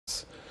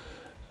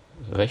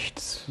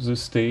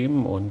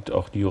Rechtssystem und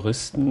auch die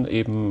Juristen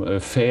eben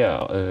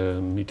fair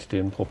mit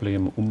den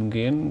Problemen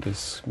umgehen,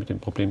 mit dem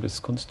Problem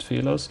des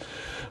Kunstfehlers.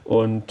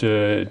 Und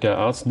der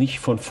Arzt nicht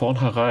von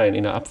vornherein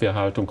in eine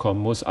Abwehrhaltung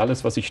kommen muss.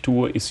 Alles, was ich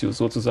tue, ist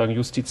sozusagen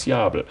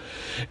justiziabel.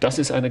 Das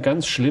ist eine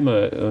ganz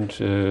schlimme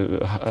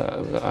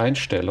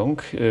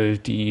Einstellung,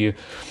 die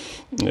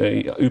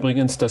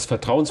übrigens das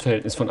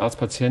Vertrauensverhältnis von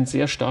Arzt-Patient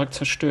sehr stark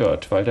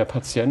zerstört, weil der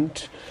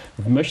Patient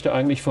möchte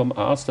eigentlich vom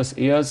Arzt, dass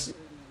er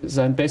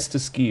sein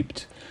Bestes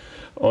gibt.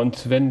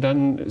 Und wenn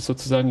dann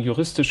sozusagen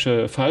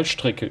juristische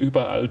Fallstricke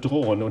überall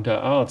drohen und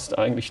der Arzt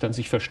eigentlich dann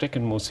sich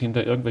verstecken muss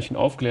hinter irgendwelchen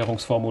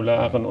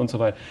Aufklärungsformularen und so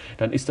weiter,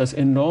 dann ist das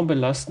enorm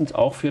belastend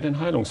auch für den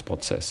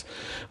Heilungsprozess.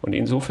 Und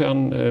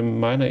insofern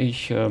meine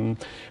ich,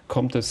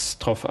 kommt es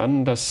darauf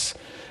an, dass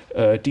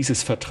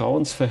dieses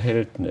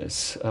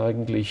Vertrauensverhältnis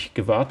eigentlich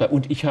gewahrt bleibt.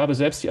 Und ich habe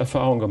selbst die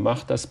Erfahrung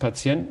gemacht, dass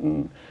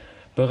Patienten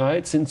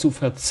bereit sind zu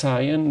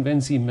verzeihen,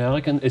 wenn sie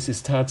merken, es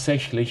ist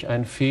tatsächlich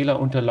ein Fehler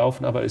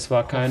unterlaufen, aber es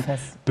war kein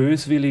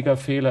böswilliger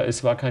Fehler,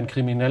 es war kein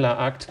krimineller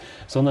Akt,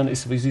 sondern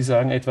ist, wie Sie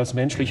sagen, etwas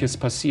Menschliches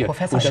passiert.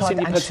 Professor Schott,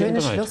 ein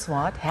schönes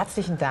Schlusswort.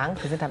 Herzlichen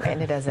Dank. Wir sind am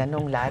Ende der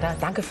Sendung leider.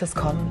 Danke fürs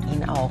Kommen,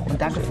 Ihnen auch.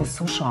 Und danke fürs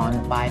Zuschauen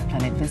bei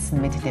Planet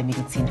Wissen mit der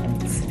Medizin im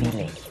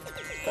Zwielicht.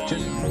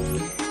 Tschüss.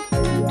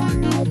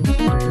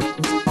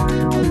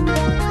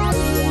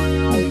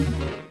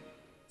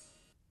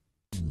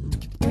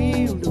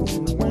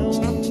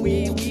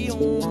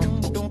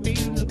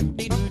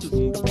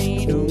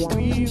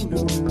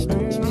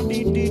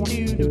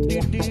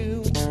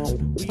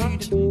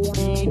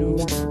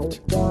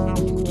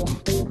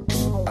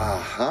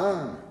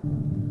 Aha.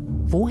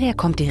 Woher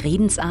kommt die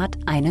Redensart,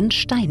 einen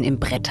Stein im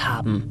Brett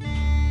haben?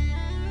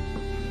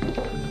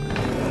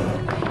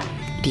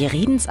 Die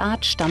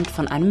Redensart stammt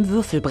von einem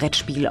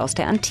Würfelbrettspiel aus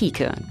der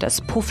Antike,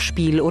 das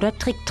Puffspiel oder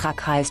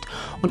Trick-Track heißt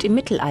und im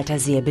Mittelalter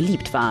sehr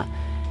beliebt war.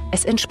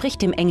 Es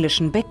entspricht dem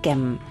englischen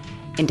Backgammon.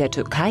 In der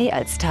Türkei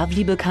als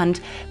Tavli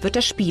bekannt, wird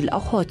das Spiel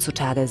auch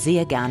heutzutage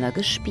sehr gerne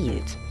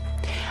gespielt.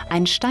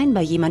 Ein Stein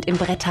bei jemand im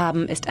Brett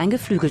haben ist ein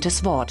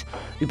geflügeltes Wort,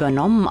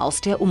 übernommen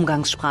aus der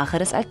Umgangssprache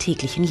des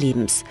alltäglichen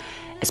Lebens.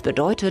 Es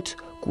bedeutet,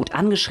 gut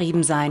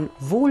angeschrieben sein,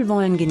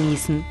 Wohlwollen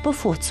genießen,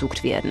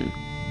 bevorzugt werden.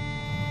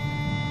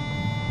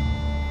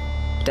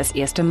 Das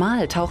erste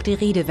Mal taucht die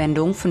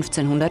Redewendung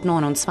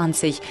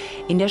 1529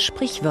 in der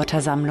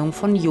Sprichwörtersammlung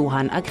von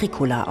Johann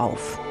Agricola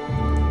auf.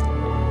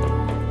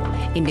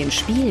 In dem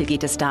Spiel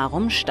geht es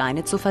darum,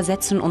 Steine zu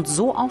versetzen und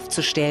so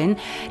aufzustellen,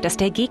 dass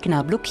der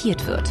Gegner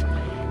blockiert wird.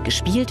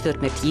 Gespielt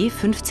wird mit je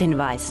 15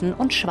 weißen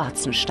und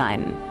schwarzen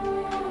Steinen.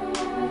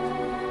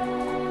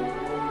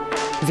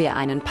 Wer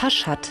einen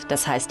Pasch hat,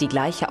 das heißt die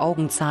gleiche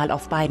Augenzahl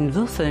auf beiden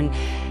Würfeln,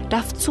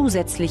 darf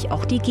zusätzlich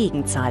auch die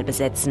Gegenzahl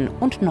besetzen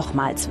und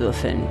nochmals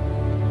würfeln.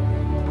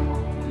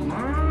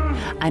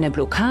 Eine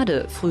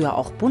Blockade, früher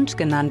auch Bund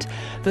genannt,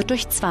 wird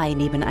durch zwei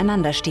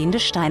nebeneinander stehende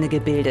Steine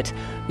gebildet,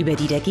 über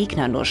die der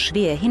Gegner nur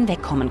schwer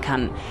hinwegkommen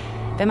kann.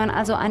 Wenn man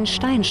also einen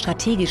Stein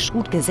strategisch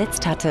gut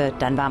gesetzt hatte,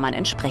 dann war man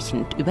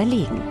entsprechend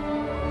überlegen.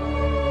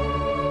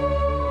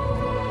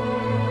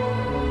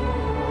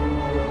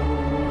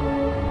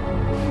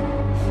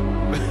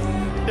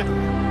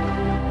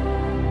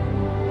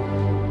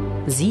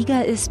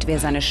 Sieger ist, wer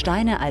seine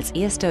Steine als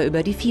erster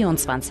über die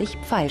 24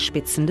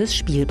 Pfeilspitzen des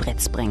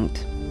Spielbretts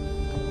bringt.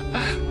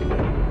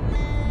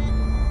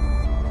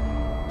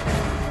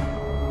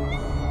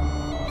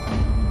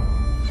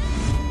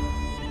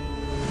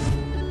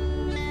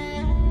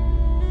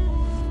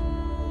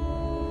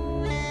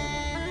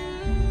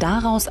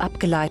 Daraus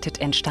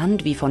abgeleitet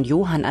entstand, wie von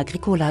Johann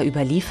Agricola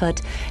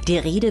überliefert, die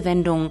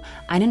Redewendung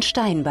einen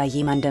Stein bei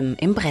jemandem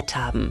im Brett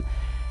haben.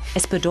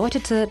 Es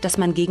bedeutete, dass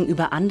man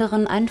gegenüber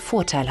anderen einen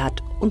Vorteil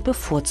hat und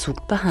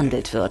bevorzugt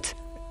behandelt wird.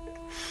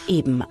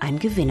 Eben ein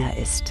Gewinner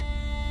ist.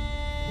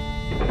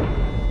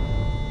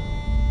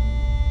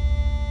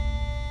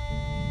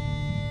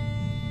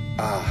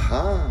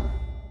 Aha.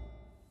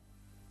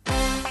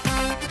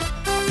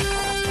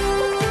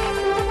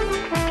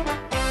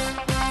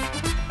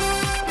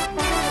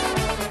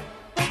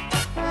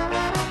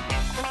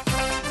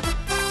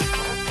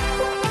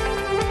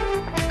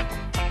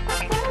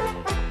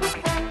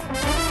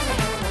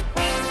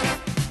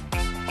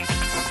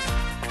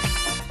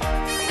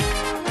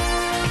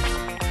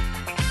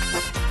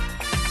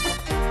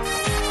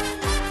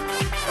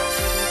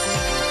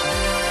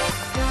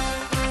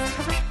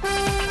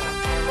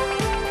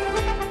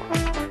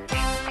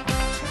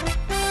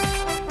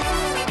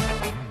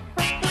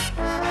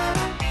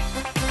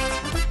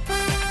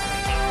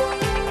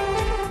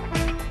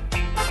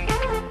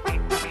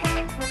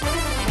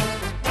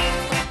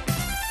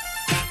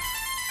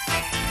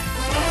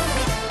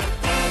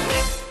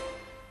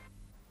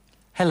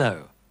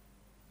 Hello.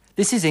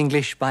 This is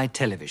English by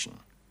television.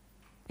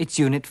 It's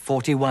Unit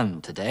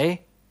 41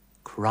 today,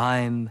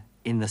 Crime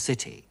in the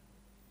City.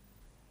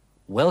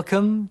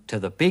 Welcome to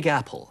the Big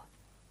Apple.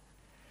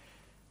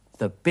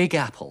 The Big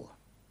Apple.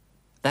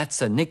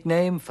 That's a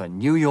nickname for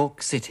New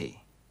York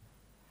City.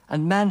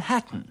 And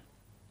Manhattan,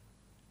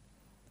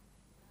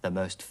 the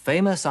most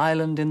famous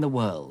island in the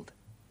world,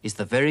 is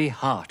the very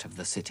heart of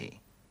the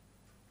city.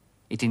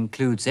 It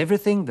includes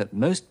everything that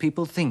most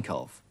people think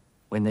of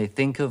when they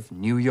think of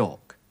New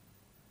York.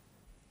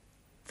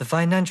 The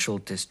financial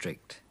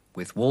district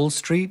with Wall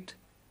Street,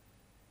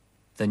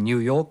 the New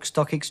York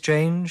Stock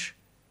Exchange,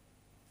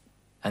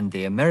 and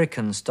the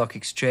American Stock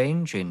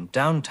Exchange in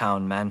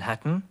downtown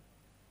Manhattan,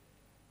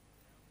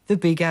 the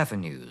big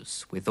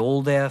avenues with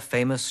all their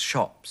famous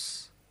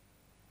shops,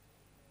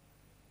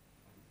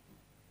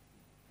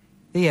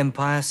 the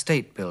Empire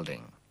State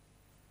Building,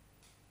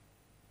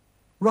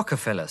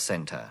 Rockefeller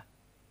Center,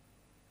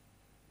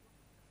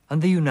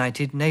 and the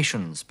United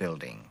Nations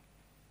Building,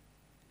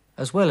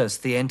 as well as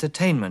the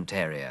entertainment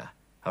area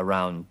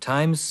around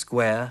Times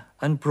Square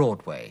and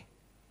Broadway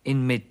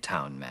in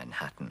Midtown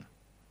Manhattan.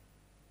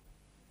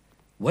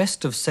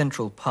 West of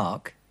Central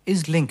Park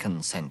is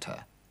Lincoln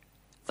Center,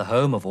 the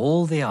home of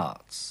all the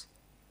arts.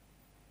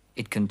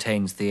 It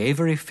contains the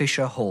Avery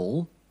Fisher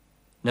Hall,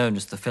 known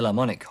as the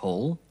Philharmonic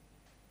Hall,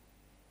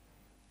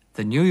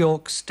 the New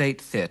York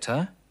State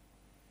Theater,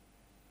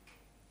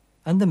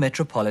 and the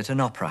Metropolitan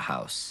Opera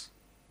House,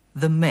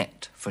 the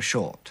Met for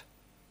short.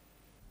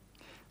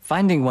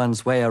 Finding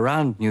one's way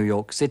around New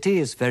York City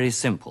is very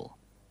simple.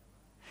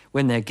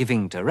 When they're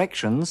giving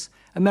directions,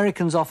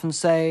 Americans often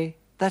say,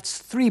 "That's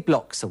 3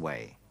 blocks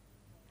away."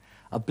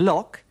 A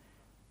block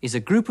is a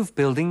group of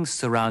buildings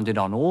surrounded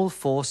on all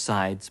 4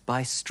 sides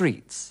by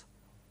streets.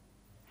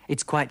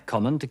 It's quite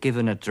common to give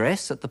an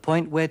address at the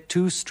point where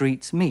 2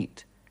 streets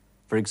meet.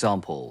 For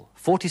example,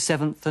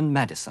 47th and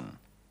Madison.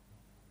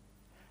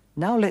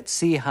 Now let's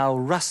see how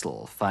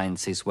Russell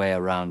finds his way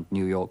around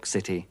New York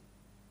City.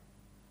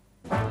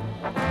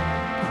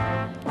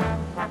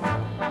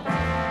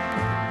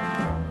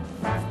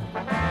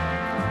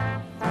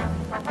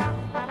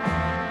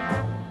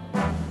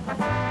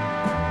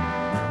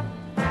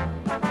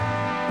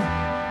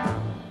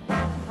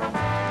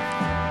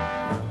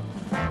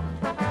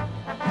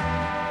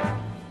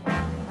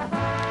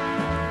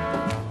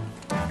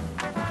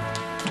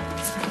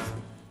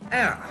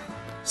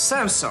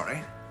 So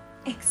sorry.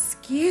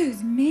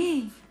 Excuse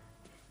me.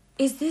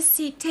 Is this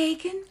seat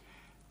taken?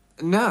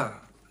 No.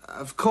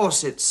 Of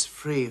course it's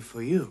free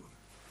for you.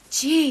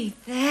 Gee,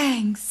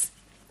 thanks.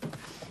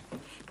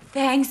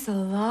 Thanks a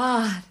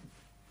lot.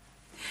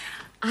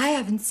 I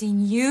haven't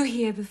seen you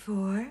here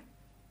before.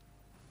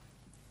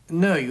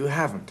 No, you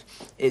haven't.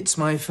 It's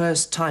my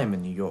first time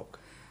in New York.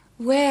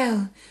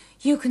 Well,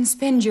 you can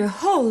spend your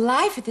whole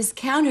life at this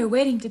counter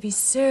waiting to be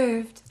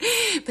served.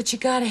 But you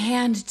gotta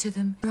hand it to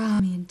them.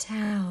 Rami in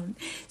town.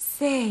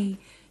 Say,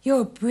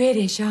 you're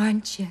British,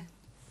 aren't you?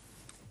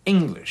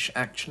 English,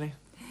 actually.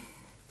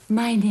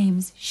 My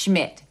name's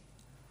Schmidt.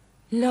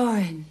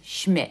 Lauren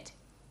Schmidt.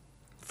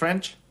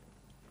 French?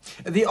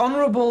 The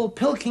Honourable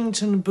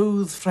Pilkington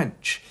Booth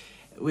French,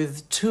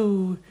 with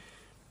 2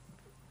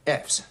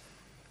 F's.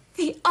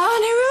 The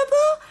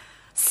Honourable?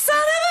 Son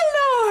of a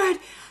Lord!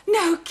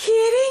 No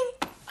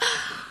kidding?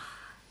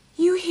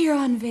 You here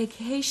on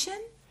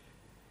vacation?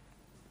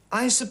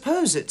 I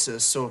suppose it's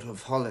a sort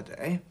of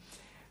holiday.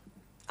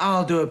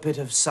 I'll do a bit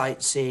of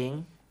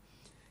sightseeing.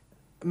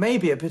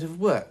 Maybe a bit of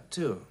work,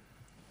 too.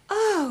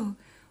 Oh,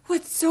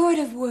 what sort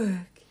of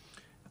work?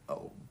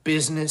 Oh,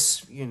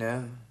 business, you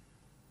know.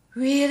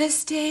 Real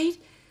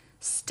estate?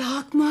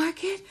 Stock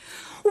market?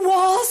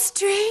 Wall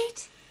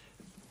Street?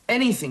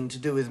 Anything to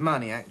do with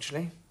money,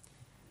 actually.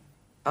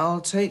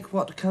 I'll take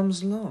what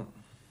comes along.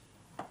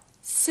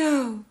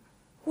 So,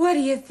 what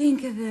do you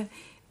think of the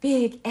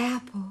Big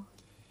Apple?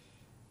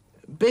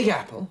 Big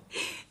Apple?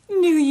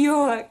 New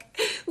York.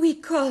 We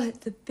call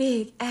it the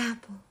Big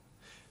Apple.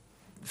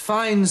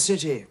 Fine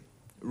city.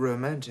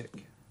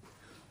 Romantic.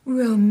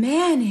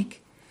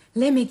 Romantic?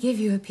 Let me give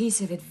you a piece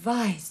of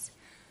advice.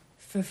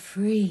 For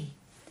free.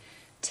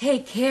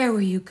 Take care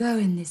where you go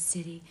in this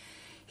city.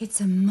 It's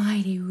a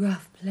mighty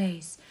rough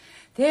place.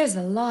 There's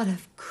a lot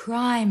of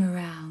crime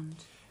around.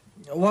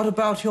 What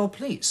about your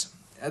police?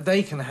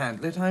 They can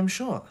handle it, I'm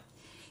sure.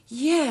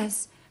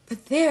 Yes,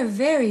 but they're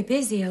very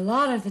busy a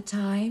lot of the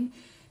time.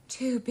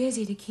 Too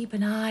busy to keep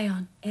an eye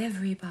on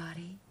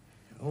everybody.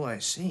 Oh, I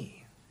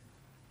see.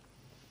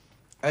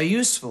 A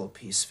useful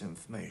piece of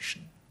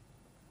information.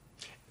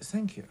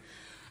 Thank you.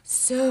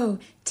 So,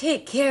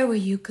 take care where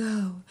you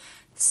go,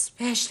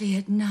 especially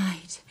at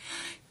night.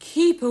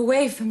 Keep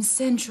away from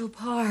Central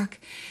Park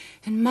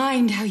and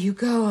mind how you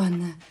go on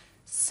the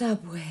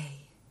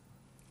subway.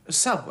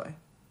 Subway?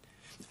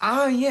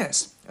 Ah,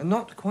 yes.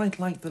 Not quite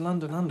like the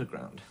London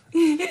Underground.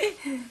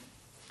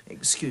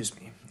 Excuse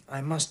me.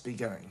 I must be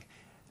going.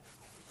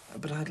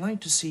 But I'd like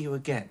to see you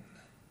again.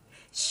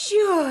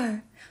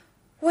 Sure.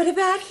 What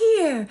about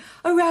here,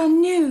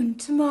 around noon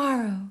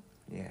tomorrow?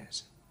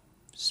 Yes.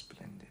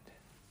 Splendid.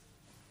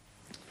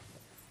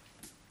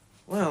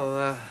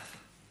 Well,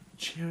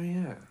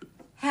 cheerio.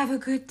 Have a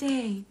good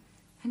day,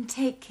 and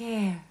take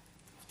care.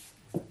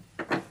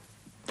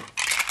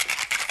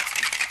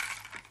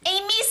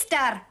 Hey,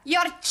 mister,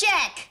 your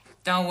check.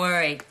 Don't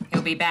worry,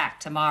 he'll be back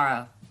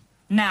tomorrow.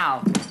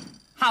 Now,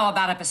 how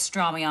about a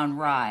pastrami on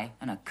rye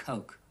and a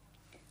Coke?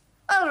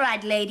 All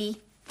right,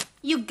 lady.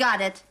 You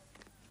got it.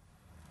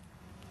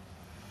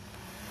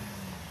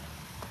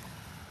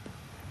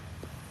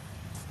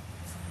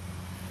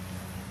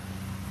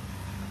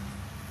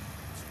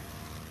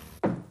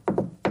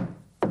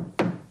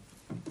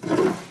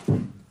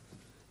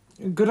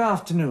 Good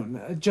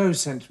afternoon. Joe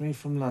sent me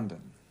from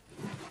London.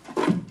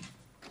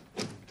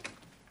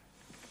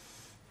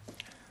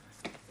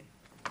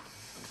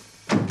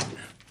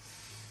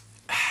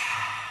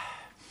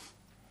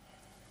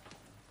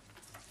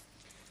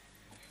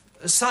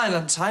 A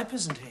silent type,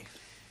 isn't he?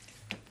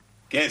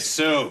 Guess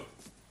so.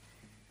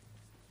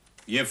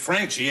 You're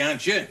Frenchy,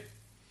 aren't you?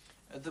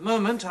 At the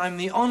moment, I'm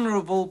the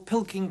Honourable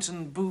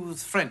Pilkington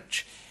Booth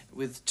French,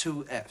 with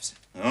 2 F's.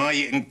 Oh,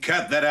 you can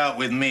cut that out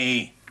with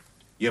me.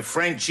 You're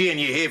Frenchy and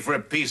you're here for a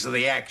piece of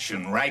the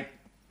action, right?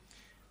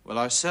 Well,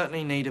 I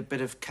certainly need a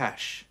bit of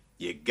cash.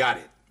 You got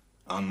it.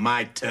 On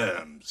my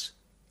terms.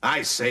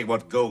 I say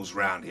what goes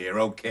round here,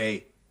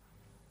 okay?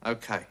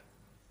 Okay.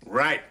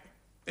 Right.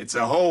 It's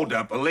a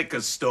hold-up, a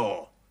liquor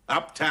store.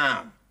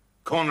 Uptown.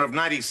 Corner of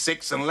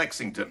 96 and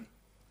Lexington.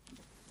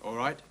 All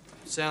right.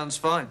 Sounds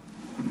fine.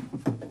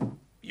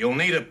 You'll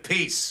need a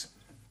piece.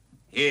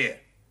 Here.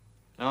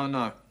 Oh,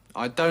 no.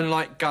 I don't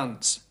like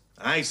guns.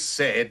 I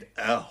said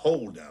a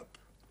hold-up.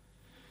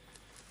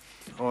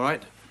 All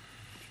right.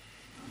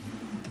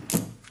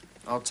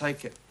 I'll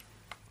take it.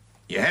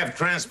 You have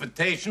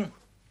transportation?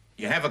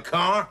 You have a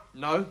car?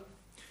 No,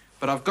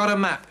 but I've got a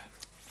map.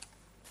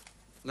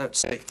 Let's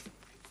see.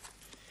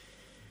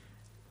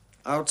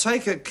 I'll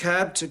take a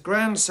cab to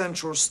Grand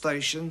Central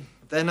Station,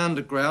 then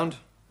Underground.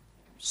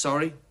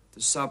 Sorry,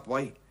 the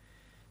subway.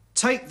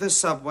 Take the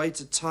subway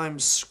to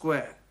Times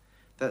Square.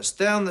 That's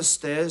down the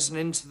stairs and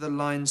into the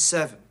line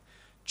 7.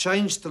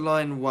 Change to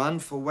line 1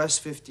 for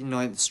West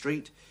 59th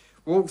Street.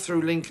 Walk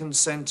through Lincoln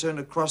Center and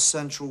across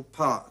Central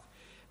Park.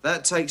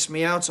 That takes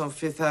me out on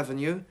 5th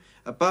Avenue,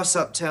 a bus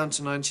uptown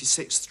to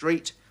 96th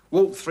Street,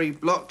 walk 3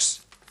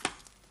 blocks,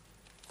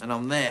 and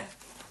I'm there.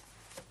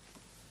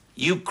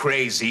 You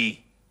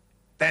crazy.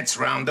 That's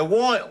round the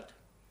world.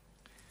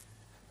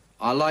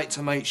 I like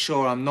to make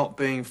sure I'm not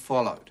being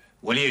followed.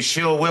 Well, you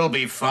sure will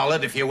be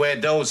followed if you wear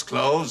those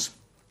clothes.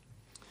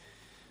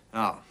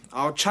 Now,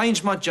 I'll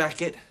change my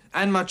jacket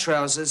and my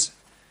trousers,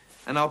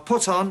 and I'll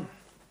put on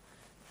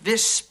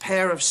this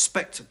pair of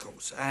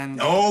spectacles and...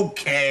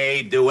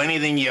 Okay, do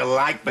anything you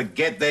like, but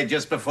get there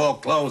just before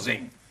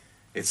closing.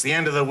 It's the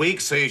end of the week,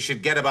 so you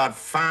should get about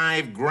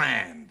 $5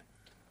 grand.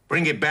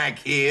 Bring it back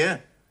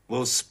here.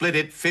 We'll split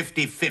it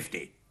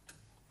 50-50.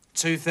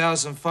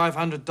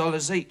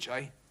 $2,500 each,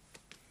 eh?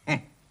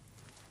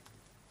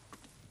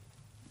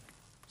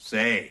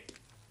 Say,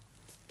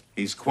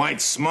 he's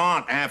quite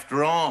smart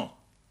after all.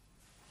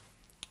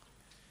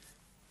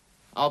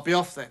 I'll be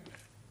off then.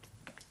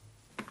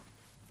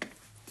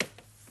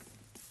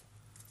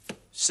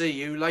 See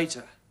you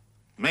later.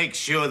 Make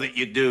sure that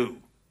you do.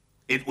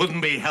 It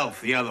wouldn't be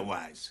healthy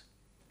otherwise.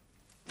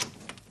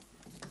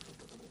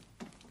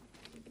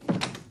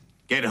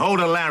 Get hold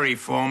of Larry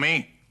for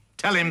me.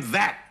 Tell him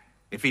that,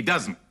 if he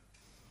doesn't.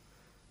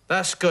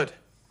 That's good.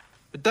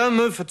 But don't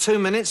move for 2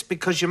 minutes,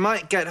 because you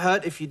might get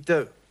hurt if you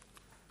do.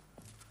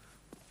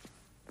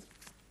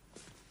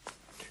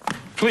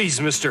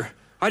 Please, mister.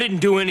 I didn't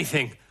do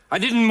anything. I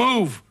didn't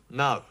move.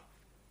 No.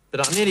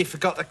 But I nearly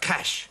forgot the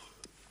cash.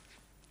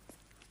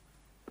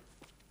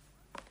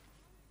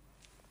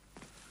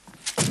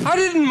 I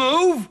didn't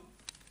move.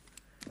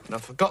 And I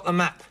forgot the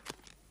map.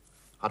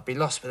 I'd be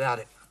lost without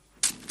it.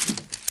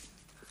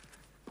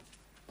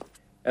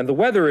 And the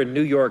weather in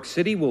New York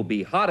City will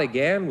be hot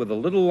again with a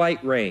little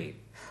light rain.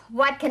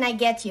 What can I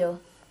get you?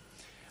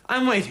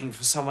 I'm waiting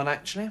for someone,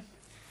 actually.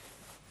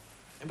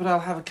 But I'll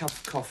have a cup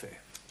of coffee.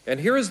 And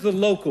here is the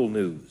local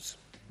news.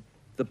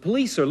 The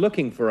police are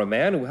looking for a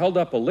man who held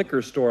up a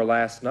liquor store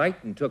last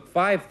night and took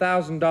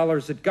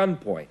 $5,000 at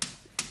gunpoint.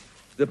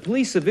 The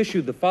police have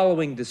issued the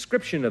following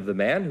description of the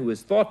man, who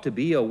is thought to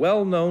be a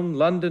well-known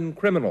London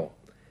criminal,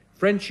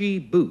 Frenchy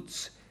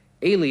Boots,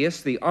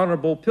 alias the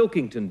Honourable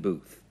Pilkington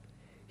Booth.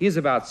 He is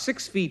about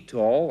 6 feet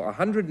tall,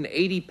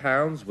 180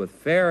 pounds, with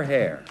fair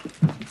hair.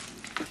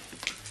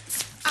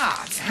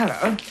 Ah,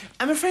 hello.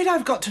 I'm afraid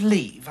I've got to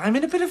leave. I'm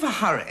in a bit of a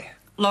hurry.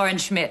 Lauren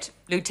Schmidt,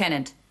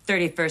 Lieutenant,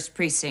 31st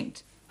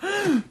Precinct.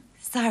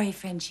 Sorry,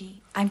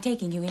 Frenchie. I'm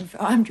taking you in for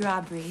armed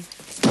robbery.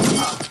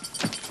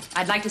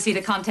 I'd like to see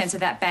the contents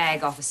of that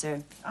bag,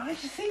 officer. I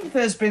think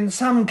there's been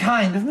some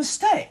kind of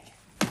mistake.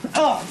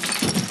 Oh!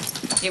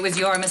 It was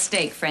your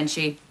mistake,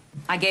 Frenchie.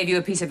 I gave you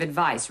a piece of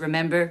advice,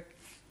 remember?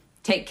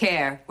 Take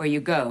care where you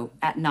go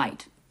at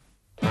night.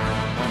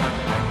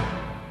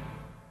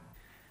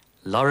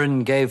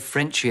 Lauren gave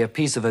Frenchie a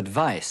piece of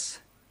advice.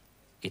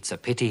 It's a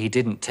pity he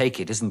didn't take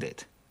it, isn't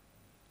it?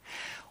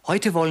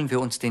 Heute wollen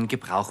wir uns den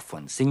Gebrauch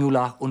von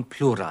Singular und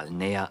Plural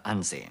näher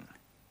ansehen.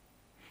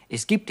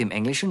 Es gibt im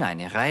Englischen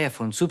eine Reihe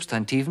von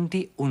Substantiven,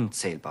 die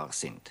unzählbar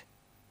sind.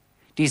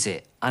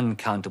 Diese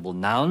uncountable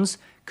nouns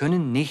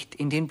können nicht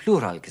in den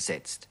Plural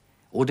gesetzt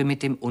oder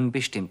mit dem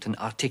unbestimmten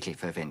Artikel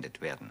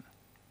verwendet werden.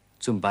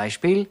 Zum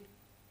Beispiel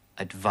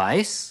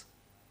advice,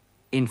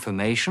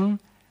 information,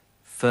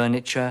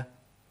 Furniture,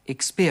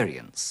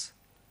 Experience.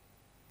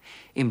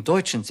 Im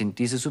Deutschen sind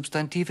diese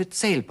Substantive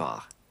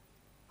zählbar.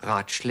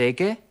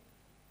 Ratschläge,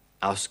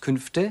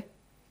 Auskünfte,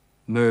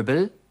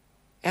 Möbel,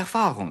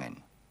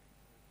 Erfahrungen.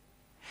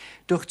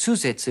 Durch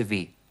Zusätze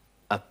wie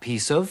a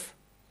piece of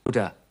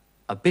oder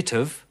a bit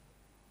of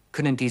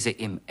können diese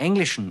im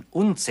Englischen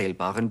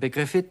unzählbaren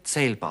Begriffe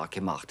zählbar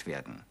gemacht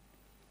werden.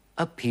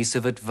 A piece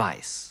of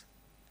advice,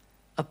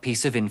 a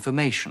piece of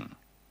information,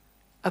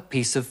 a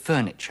piece of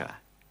furniture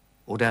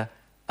oder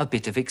a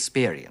bit of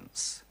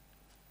experience.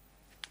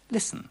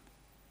 Listen.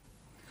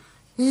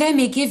 Let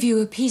me give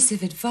you a piece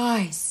of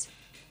advice.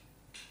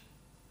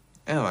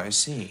 Oh, I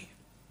see.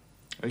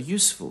 A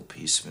useful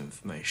piece of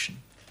information.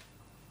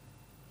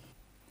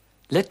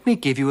 Let me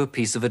give you a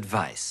piece of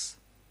advice.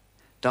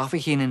 Darf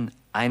ich Ihnen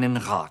einen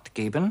Rat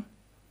geben?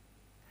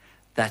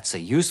 That's a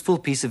useful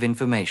piece of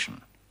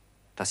information.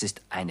 Das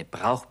ist eine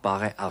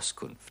brauchbare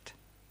Auskunft.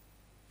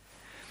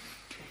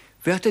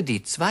 Wörter,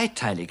 die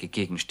zweiteilige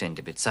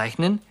Gegenstände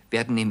bezeichnen,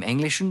 werden im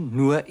Englischen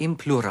nur im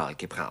Plural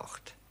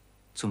gebraucht.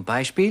 Zum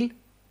Beispiel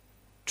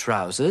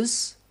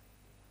trousers,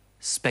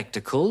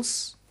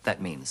 spectacles, that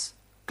means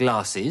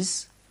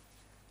glasses,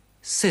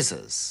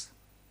 scissors.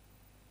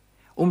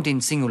 Um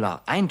den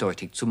Singular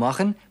eindeutig zu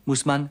machen,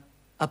 muss man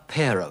a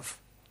pair of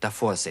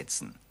davor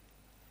setzen.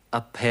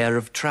 A pair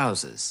of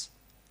trousers,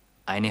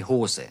 eine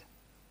Hose.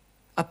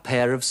 A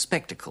pair of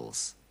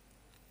spectacles,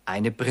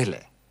 eine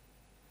Brille.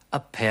 A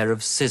pair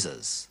of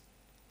scissors,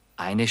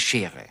 eine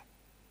Schere.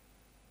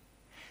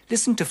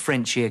 Listen to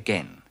Frenchie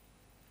again.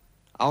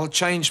 I'll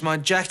change my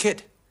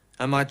jacket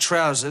and my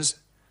trousers,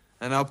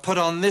 and I'll put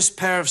on this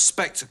pair of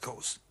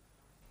spectacles.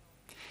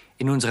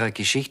 In unserer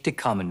Geschichte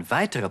kamen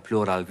weitere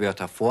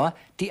Pluralwörter vor,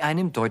 die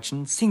einem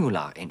deutschen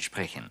Singular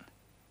entsprechen.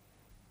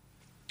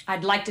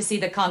 I'd like to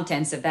see the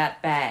contents of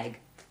that bag.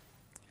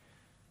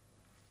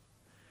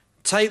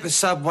 Take the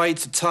subway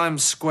to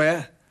Times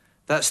Square.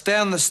 That's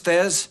down the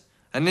stairs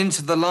and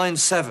into the line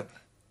 7.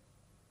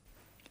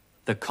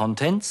 The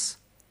contents,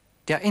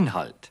 der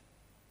Inhalt.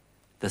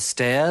 The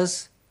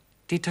stairs,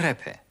 die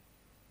Treppe.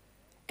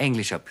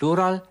 Englischer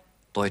Plural,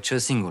 deutscher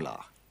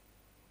Singular.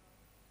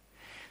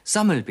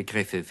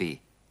 Sammelbegriffe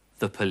wie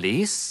the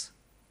police,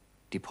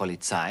 die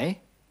Polizei,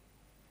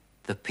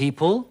 the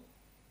people,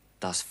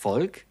 das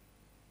Volk,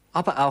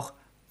 aber auch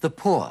the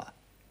poor,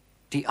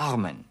 die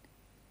Armen,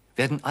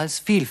 werden als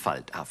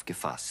Vielfalt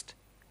aufgefasst.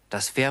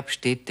 Das Verb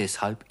steht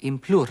deshalb im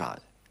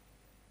Plural.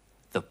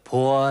 The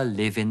poor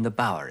live in the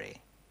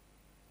Bowery.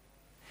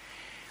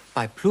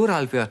 Bei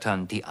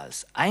Pluralwörtern, die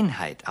als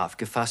Einheit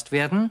aufgefasst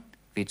werden,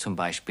 wie zum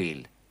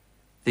Beispiel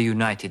the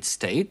United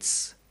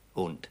States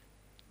und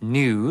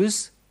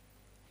news,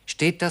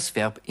 steht das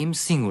Verb im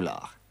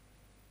Singular.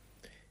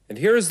 And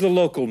here's the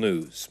local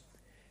news.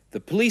 The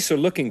police are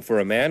looking for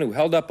a man who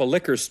held up a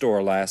liquor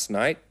store last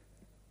night.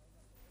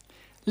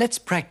 Let's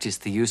practice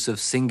the use of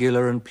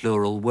singular and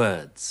plural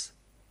words.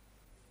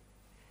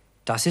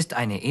 Das ist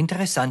eine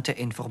interessante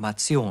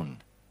Information.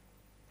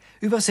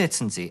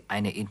 Übersetzen Sie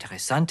eine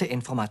interessante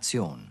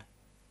Information.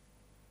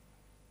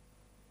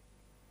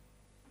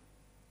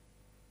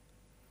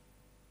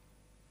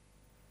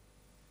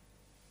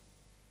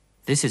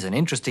 This is an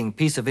interesting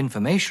piece of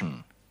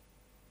information.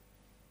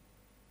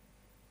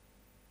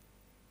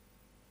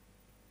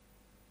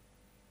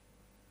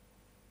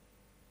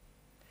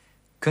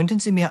 Könnten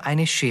Sie mir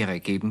eine Schere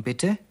geben,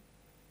 bitte?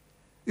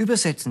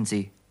 Übersetzen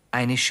Sie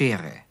eine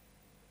Schere.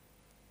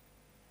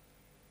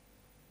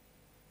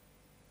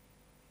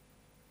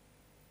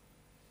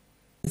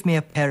 Give me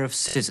a pair of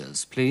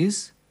scissors,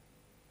 please.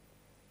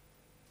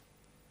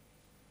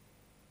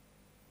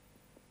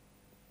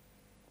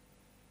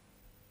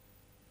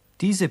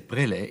 Diese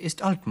Brille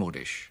ist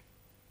altmodisch.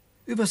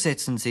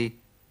 Übersetzen Sie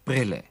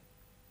Brille.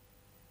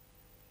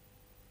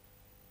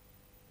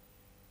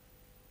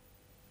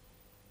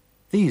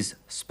 These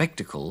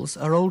spectacles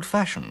are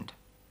old-fashioned.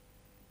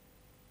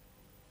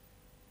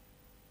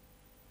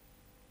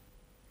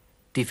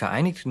 Die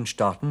Vereinigten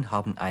Staaten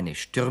haben eine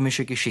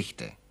stürmische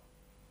Geschichte.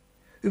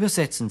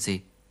 Übersetzen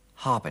Sie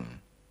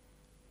haben.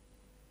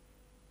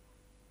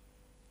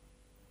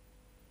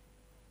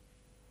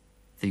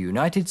 The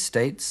United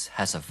States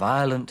has a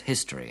violent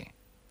history.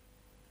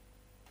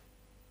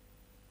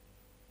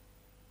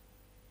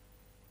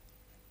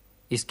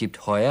 Es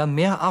gibt heuer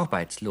mehr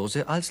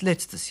Arbeitslose als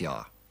letztes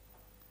Jahr.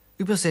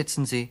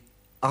 Übersetzen Sie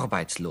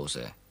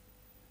Arbeitslose.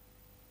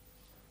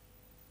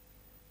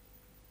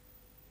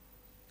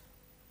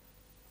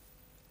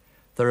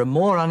 There are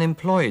more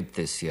unemployed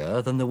this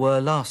year than there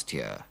were last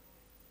year.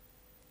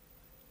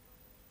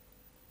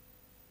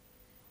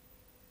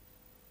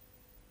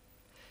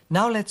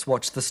 Now let's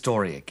watch the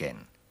story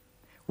again.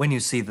 When you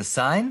see the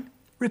sign,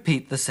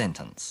 repeat the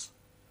sentence.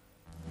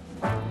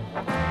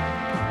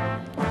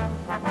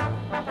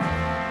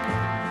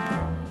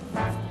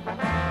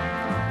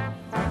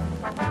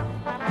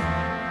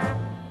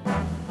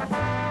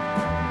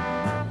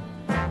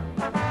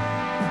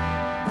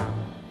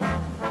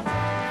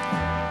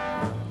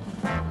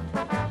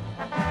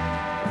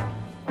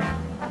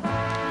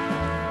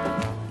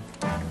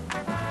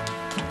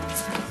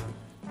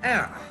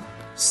 Oh,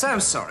 so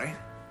sorry.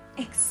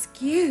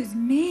 Excuse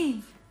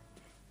me.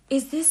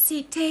 Is this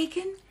seat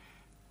taken?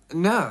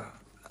 No,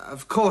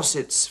 of course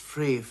it's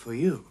free for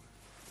you.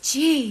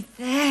 Gee,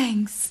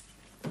 thanks.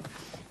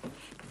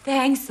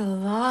 Thanks a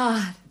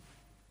lot.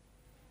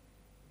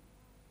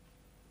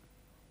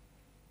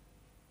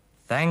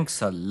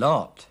 Thanks a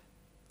lot.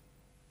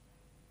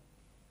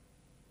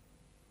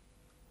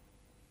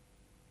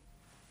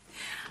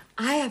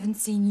 I haven't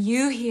seen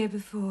you here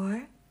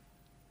before.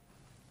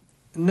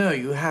 No,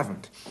 you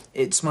haven't.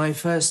 It's my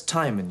first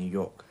time in New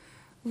York.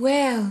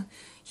 Well,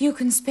 you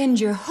can spend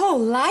your whole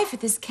life at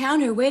this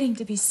counter waiting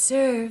to be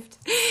served.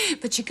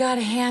 But you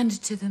gotta hand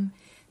it to them.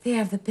 They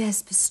have the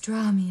best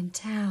pastrami in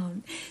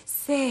town.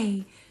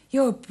 Say,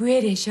 you're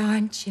British,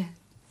 aren't you?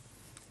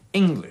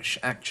 English,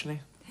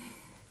 actually.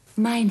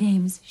 My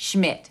name's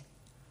Schmidt.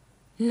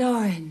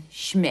 Lauren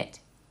Schmidt.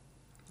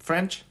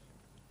 French?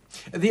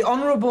 The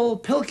Honourable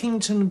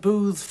Pilkington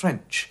Booth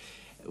French,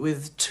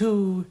 with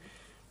 2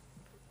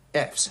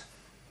 F's.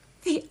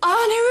 The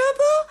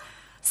Honorable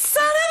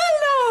Son of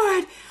a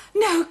Lord!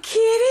 No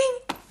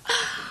kidding?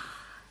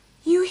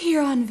 You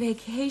here on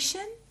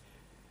vacation?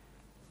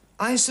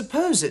 I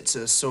suppose it's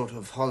a sort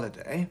of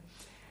holiday.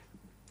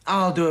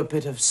 I'll do a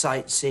bit of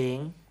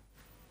sightseeing.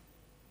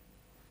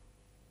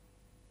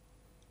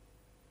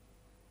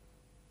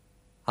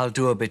 I'll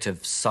do a bit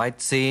of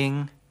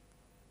sightseeing.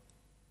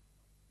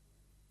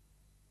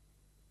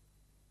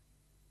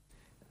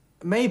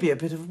 Maybe a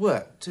bit of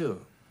work,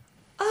 too.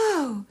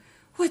 Oh,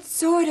 what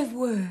sort of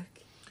work?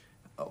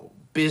 Oh,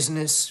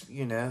 business,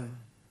 you know.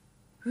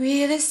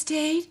 Real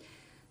estate?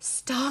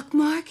 Stock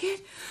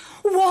market?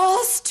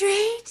 Wall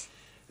Street?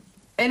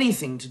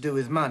 Anything to do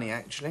with money,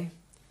 actually.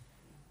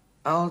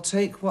 I'll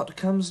take what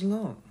comes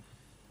along.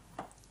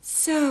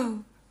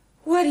 So,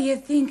 what do you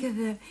think of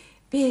the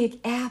Big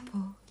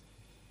Apple?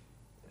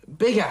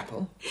 Big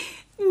Apple?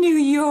 New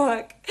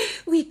York.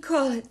 We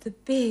call it the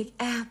Big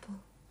Apple.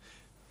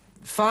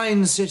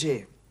 Fine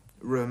city.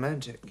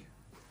 Romantic.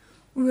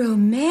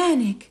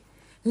 Romantic?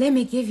 Let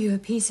me give you a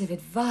piece of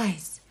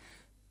advice.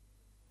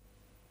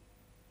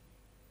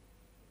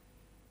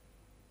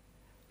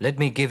 Let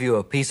me give you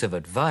a piece of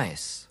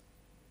advice.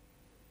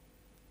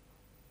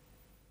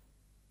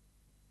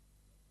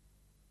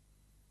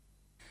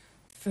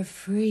 For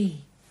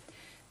free.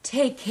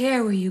 Take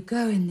care where you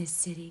go in this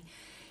city.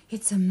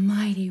 It's a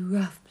mighty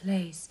rough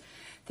place.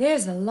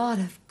 There's a lot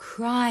of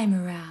crime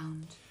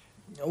around.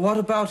 What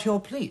about your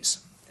police?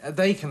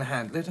 They can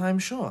handle it, I'm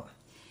sure.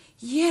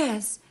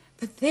 Yes,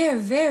 but they're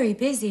very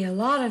busy a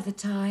lot of the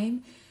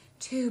time.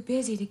 Too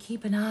busy to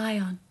keep an eye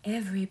on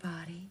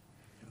everybody.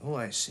 Oh,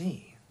 I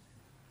see.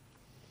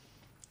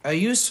 A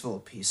useful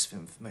piece of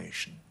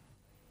information.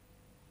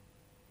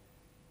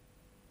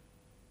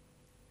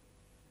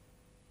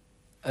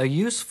 A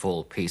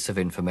useful piece of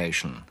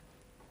information.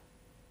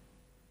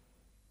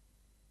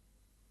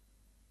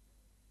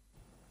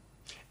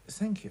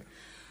 Thank you.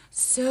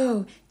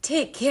 So,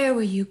 take care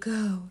where you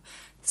go,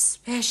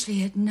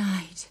 especially at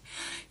night.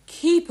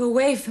 Keep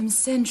away from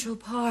Central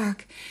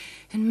Park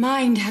and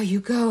mind how you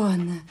go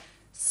on the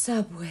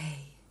subway.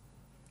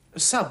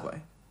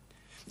 Subway?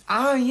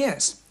 Ah,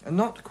 yes.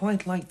 Not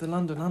quite like the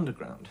London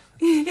Underground.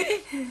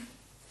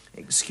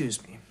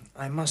 Excuse me.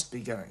 I must be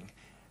going.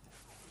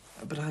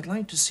 But I'd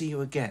like to see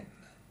you again.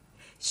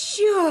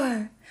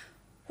 Sure.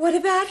 What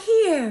about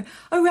here,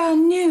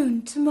 around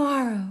noon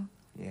tomorrow?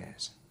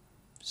 Yes.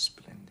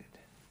 Splendid.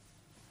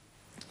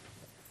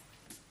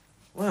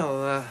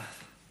 Well,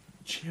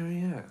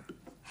 cheerio.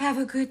 Have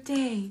a good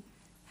day,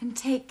 and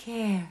take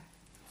care.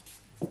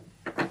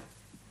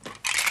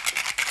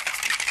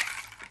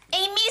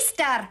 Hey,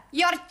 mister,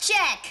 your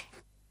check.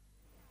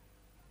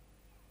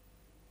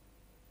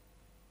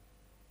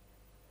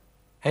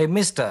 Hey,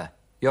 mister,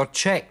 your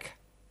check.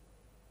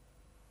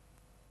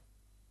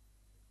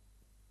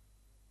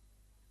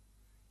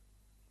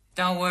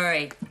 Don't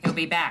worry, he'll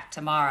be back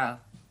tomorrow.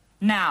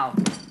 Now,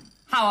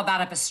 how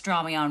about a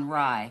pastrami on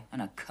rye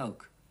and a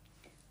Coke?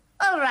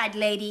 All right,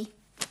 lady.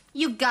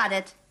 You got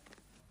it.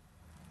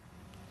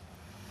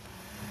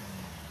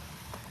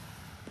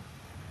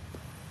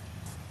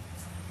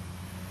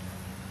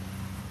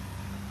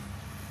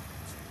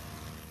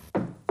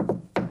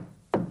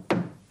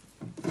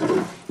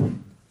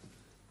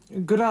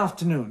 Good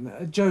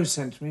afternoon. Joe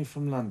sent me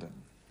from London.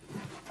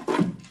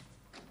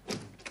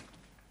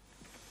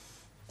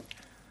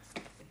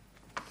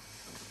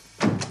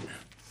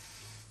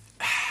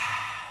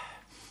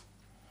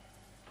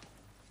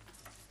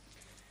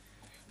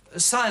 A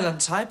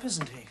silent type,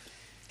 isn't he?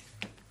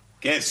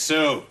 Guess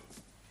so.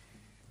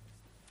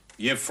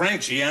 You're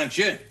Frenchy, aren't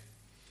you?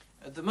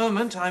 At the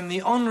moment, I'm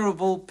the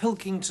Honourable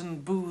Pilkington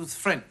Booth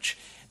French,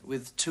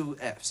 with 2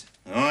 F's.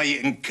 Oh,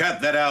 you can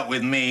cut that out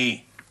with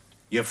me.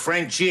 You're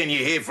Frenchy and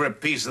you're here for a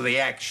piece of the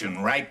action,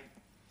 right?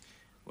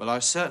 Well, I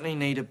certainly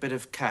need a bit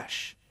of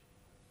cash.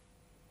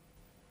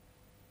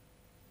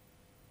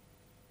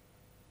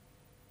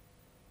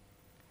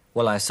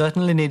 Well, I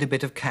certainly need a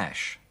bit of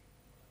cash.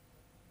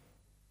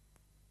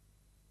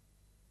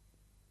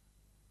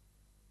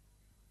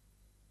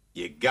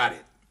 You got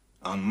it.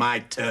 On my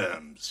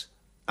terms.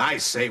 I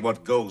say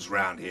what goes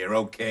round here,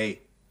 okay?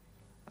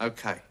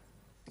 Okay.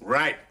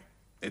 Right.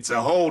 It's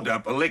a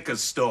hold-up, a liquor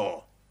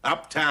store.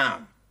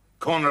 Uptown.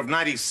 Corner of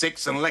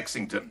 96 and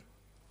Lexington.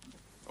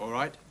 All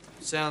right.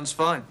 Sounds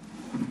fine.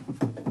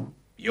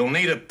 You'll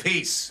need a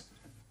piece.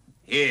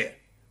 Here.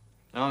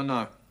 Oh,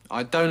 no.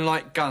 I don't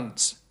like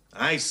guns.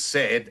 I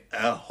said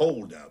a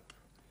hold-up.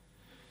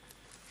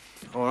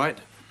 All right.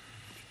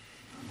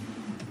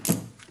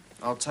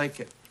 I'll take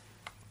it.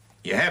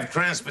 You have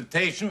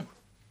transportation?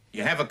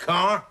 You have a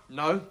car?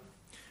 No,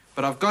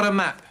 but I've got a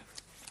map.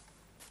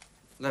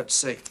 Let's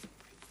see.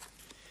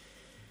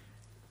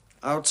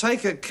 I'll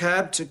take a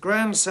cab to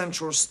Grand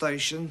Central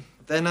Station,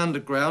 then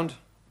Underground.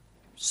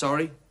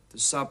 Sorry, the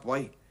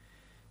subway.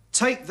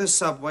 Take the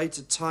subway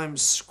to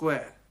Times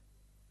Square.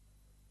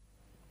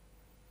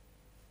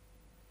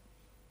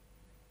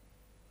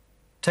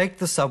 Take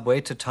the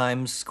subway to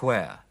Times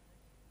Square.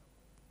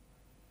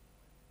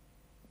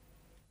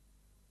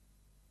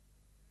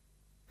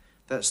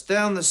 That's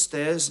down the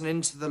stairs and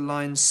into the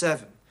line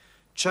 7.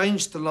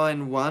 Change to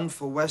line 1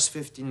 for West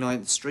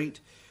 59th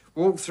Street.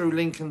 Walk through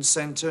Lincoln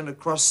Center and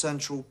across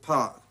Central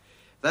Park.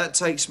 That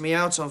takes me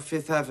out on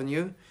 5th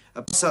Avenue,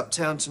 a bus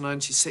uptown to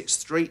 96th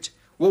Street,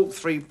 walk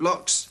 3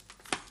 blocks,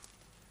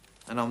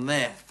 and I'm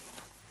there.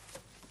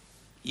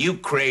 You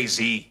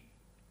crazy.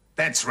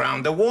 That's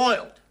round the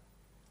world.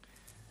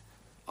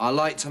 I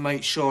like to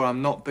make sure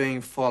I'm not being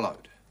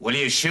followed. Well,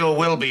 you sure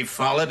will be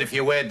followed if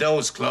you wear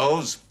those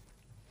clothes.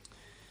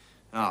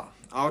 Oh,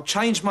 I'll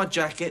change my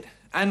jacket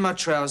and my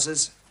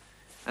trousers,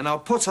 and I'll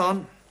put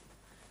on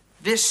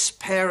this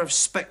pair of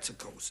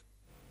spectacles.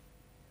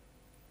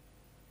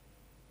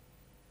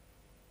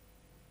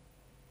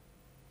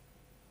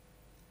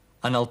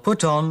 And I'll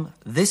put on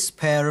this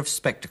pair of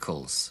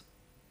spectacles.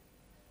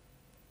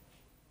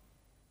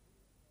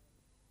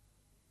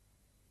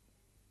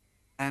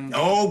 And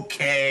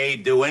Okay,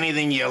 do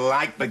anything you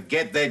like, but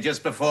get there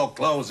just before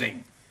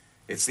closing.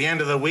 It's the end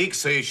of the week,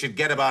 so you should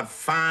get about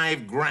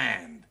 5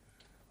 grand.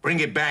 Bring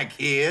it back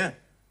here.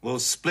 We'll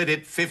split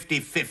it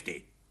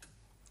 50-50.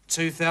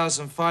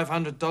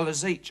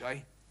 $2,500 each,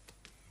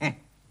 eh?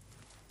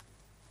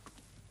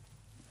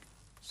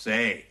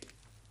 Say,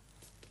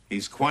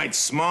 he's quite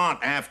smart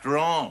after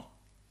all.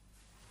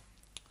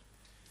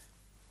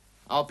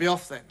 I'll be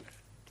off then.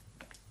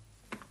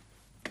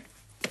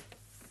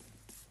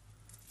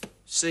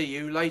 See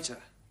you later.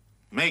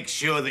 Make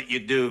sure that you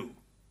do.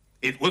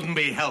 It wouldn't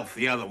be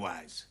healthy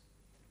otherwise.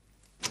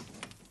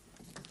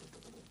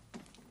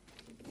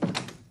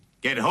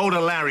 Get hold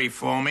of Larry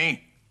for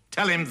me.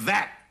 Tell him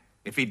that,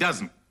 if he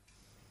doesn't.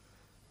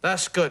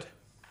 That's good.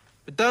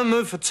 But don't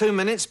move for 2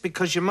 minutes,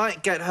 because you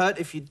might get hurt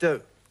if you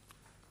do.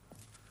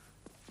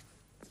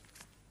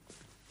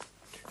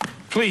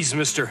 Please,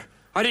 mister.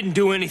 I didn't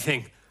do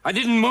anything. I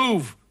didn't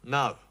move.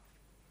 No,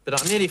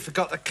 but I nearly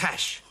forgot the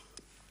cash.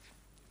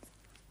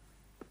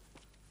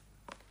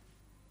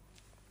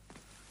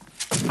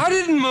 I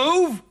didn't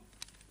move.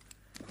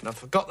 And I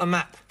forgot the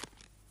map.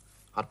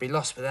 I'd be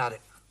lost without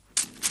it.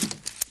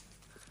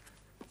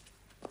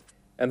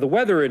 And the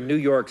weather in New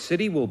York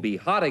City will be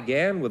hot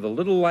again with a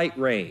little light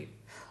rain.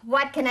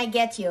 What can I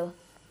get you?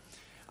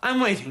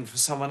 I'm waiting for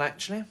someone,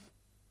 actually.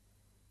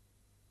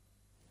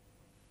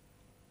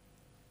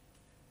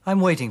 I'm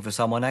waiting for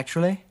someone,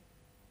 actually.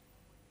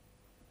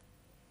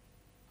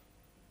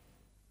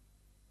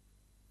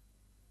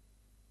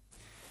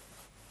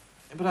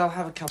 But I'll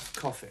have a cup of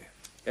coffee.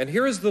 And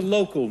here is the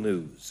local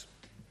news.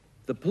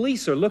 The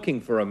police are looking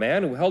for a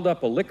man who held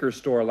up a liquor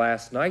store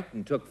last night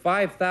and took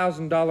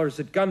 $5,000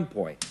 at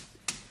gunpoint.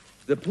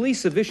 The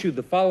police have issued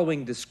the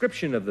following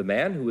description of the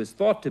man, who is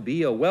thought to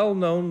be a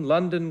well-known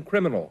London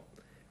criminal,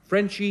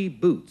 Frenchie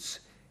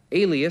Boots,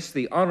 alias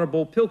the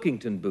Honorable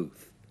Pilkington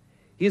Booth.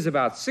 He is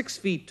about 6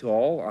 feet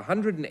tall,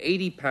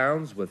 180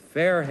 pounds, with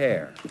fair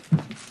hair.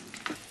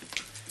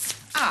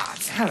 Ah,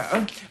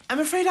 hello. I'm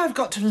afraid I've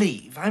got to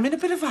leave. I'm in a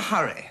bit of a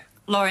hurry.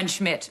 Lauren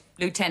Schmidt,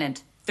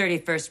 Lieutenant,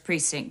 31st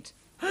Precinct.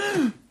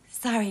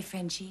 Sorry,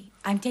 Frenchie.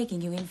 I'm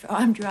taking you in for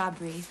armed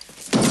robbery.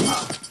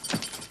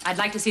 I'd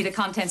like to see the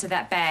contents of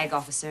that bag,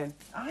 officer.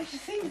 I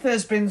think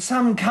there's been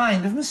some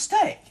kind of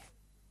mistake.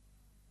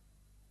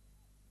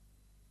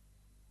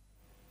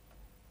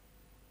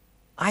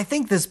 I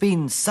think there's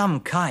been some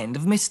kind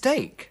of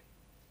mistake.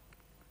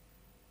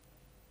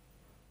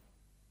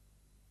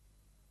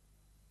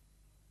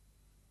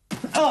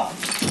 Oh!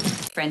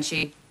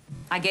 Frenchie,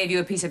 I gave you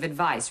a piece of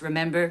advice,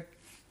 remember?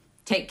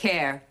 Take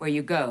care where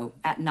you go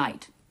at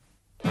night.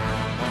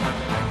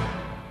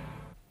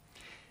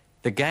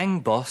 The gang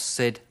boss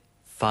said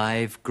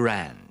 5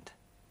 grand.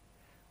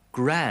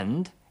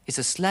 Grand is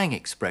a slang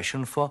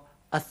expression for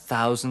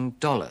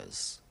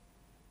 $1,000.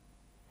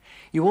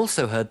 You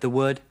also heard the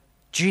word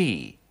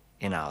G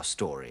in our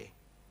story.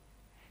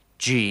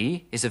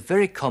 G is a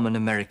very common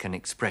American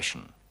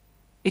expression.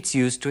 It's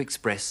used to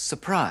express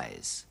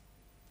surprise.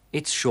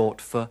 It's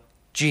short for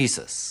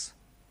Jesus.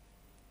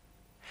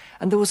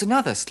 And there was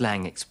another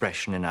slang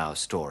expression in our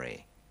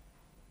story.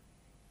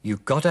 You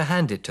gotta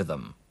hand it to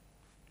them.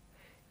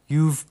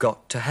 You've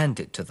got to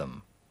hand it to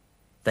them.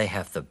 They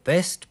have the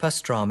best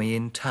pastrami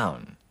in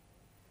town.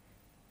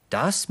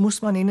 Das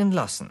muss man ihnen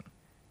lassen.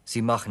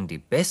 Sie machen die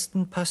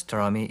besten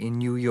pastrami in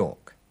New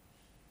York.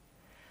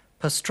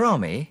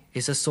 Pastrami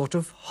is a sort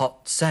of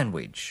hot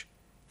sandwich,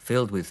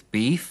 filled with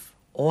beef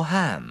or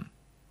ham.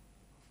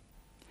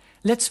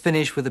 Let's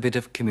finish with a bit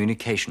of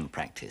communication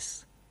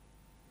practice.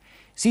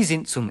 Sie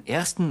sind zum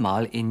ersten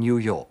Mal in New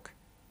York.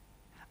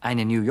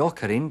 Eine New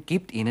Yorkerin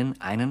gibt Ihnen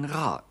einen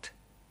Rat.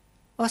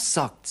 Was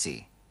sagt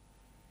sie?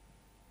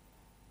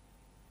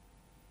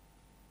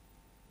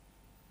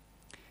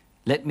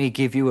 Let me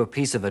give you a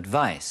piece of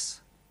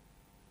advice.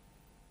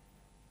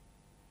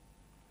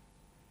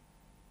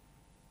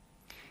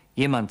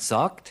 Jemand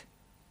sagt,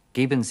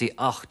 geben Sie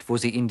Acht, wo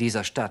Sie in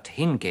dieser Stadt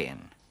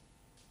hingehen.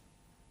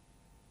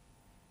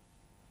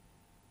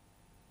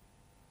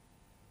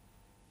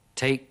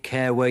 Take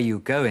care where you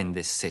go in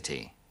this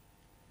city.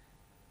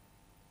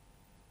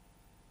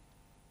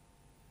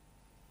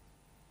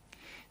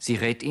 Sie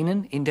rät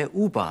Ihnen, in der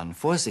U-Bahn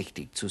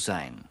vorsichtig zu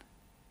sein.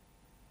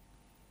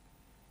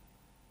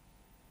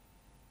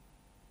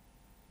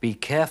 Be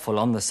careful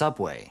on the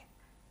subway.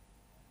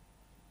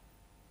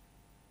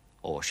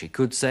 Or she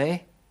could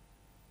say,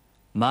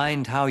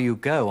 mind how you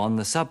go on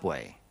the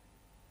subway.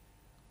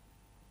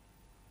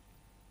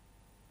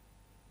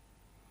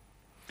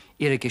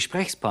 Ihre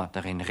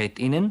Gesprächspartnerin rät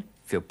Ihnen,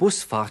 für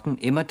Busfahrten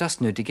immer das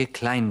nötige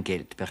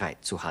Kleingeld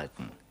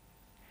bereitzuhalten.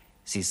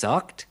 Sie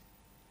sagt,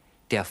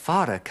 der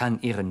Fahrer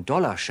kann Ihren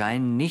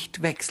Dollarschein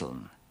nicht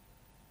wechseln.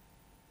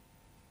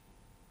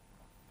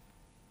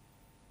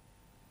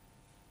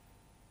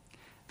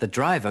 The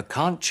driver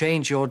can't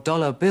change your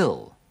dollar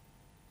bill.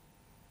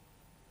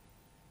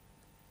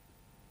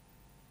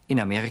 In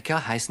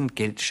Amerika heißen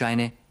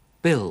Geldscheine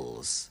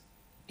Bills,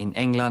 in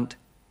England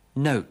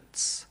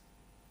Notes.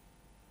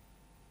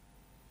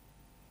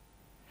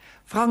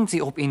 Fragen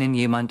Sie, ob Ihnen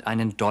jemand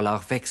einen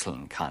Dollar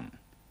wechseln kann.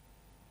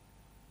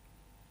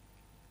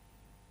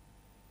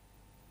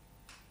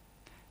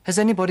 Has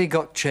anybody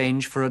got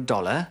change for a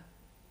dollar?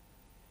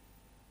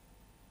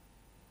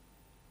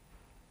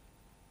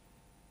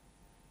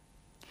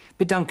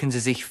 Bedanken Sie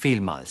sich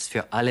vielmals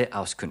für alle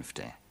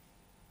Auskünfte.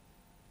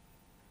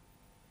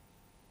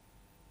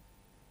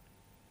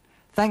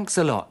 Thanks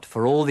a lot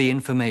for all the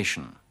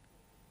information.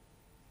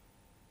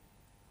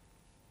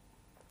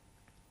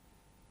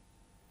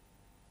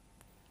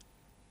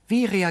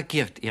 Wie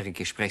reagiert Ihre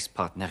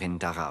Gesprächspartnerin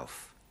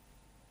darauf?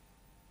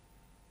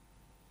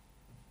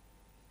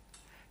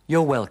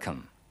 You're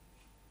welcome.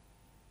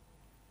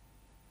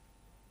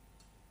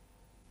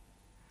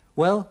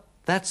 Well,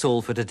 that's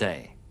all for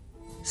today.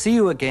 See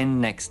you again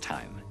next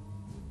time.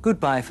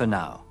 Goodbye for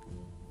now.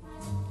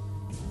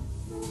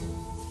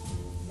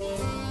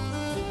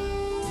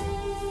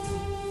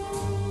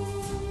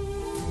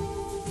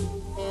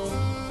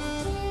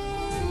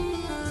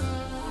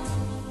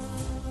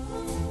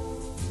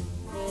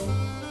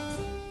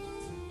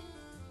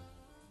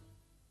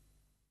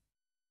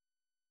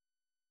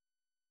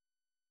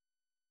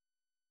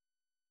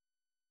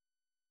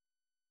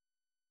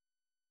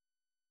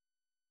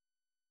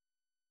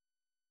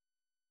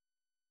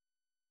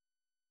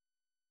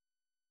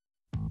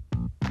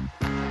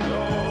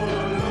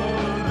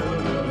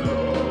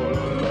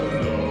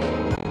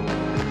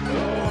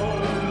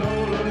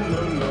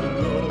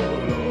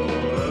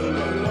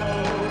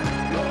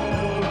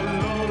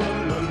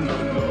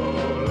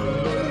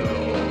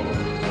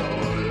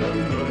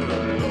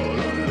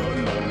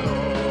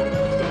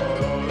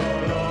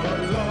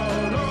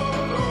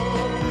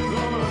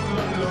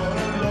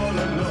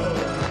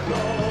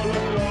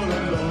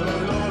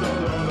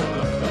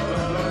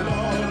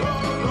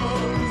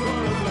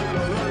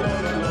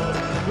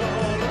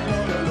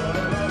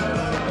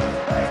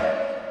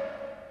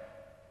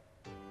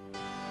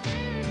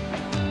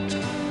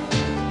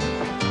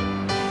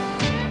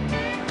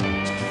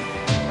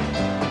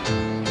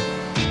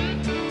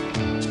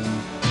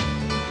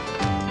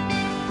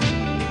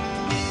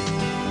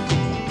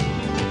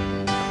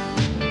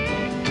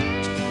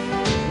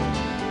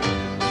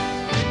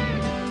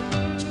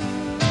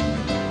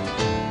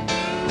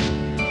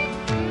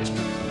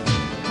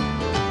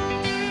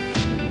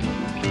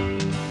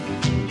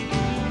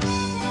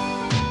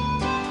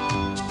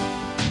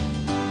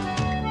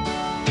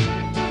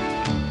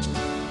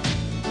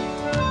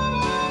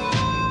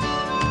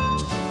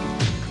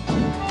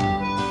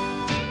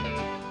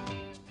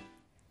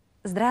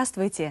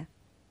 Здравствуйте!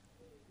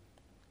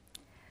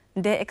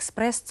 Der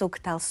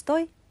Expresszug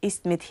Толстой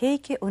ist mit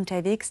Heike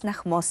unterwegs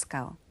nach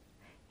Moskau.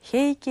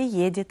 Heike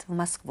едет в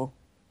Москву.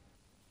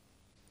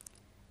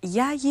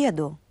 Я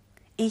еду,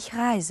 ich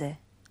reise,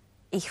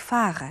 ich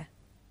fahre,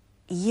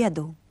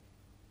 еду.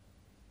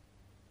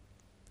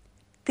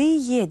 Ты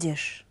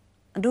едешь,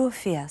 du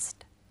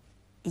fährst,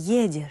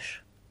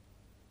 едешь.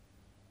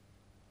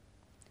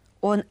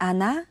 Он,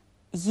 она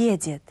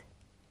едет,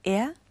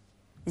 er,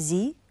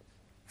 sie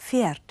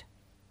fährt,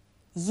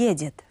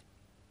 едет.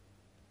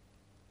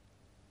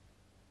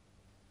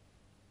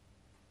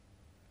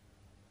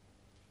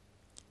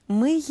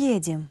 Мы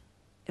едем,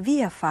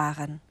 wir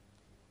fahren.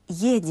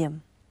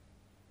 едем.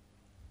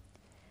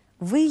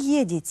 Вы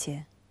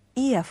едете,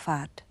 ihr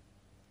fahrt.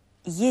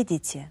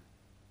 Едете.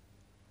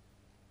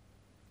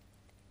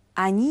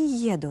 Они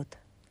едут,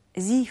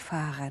 sie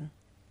fahren.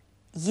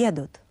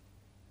 Едут.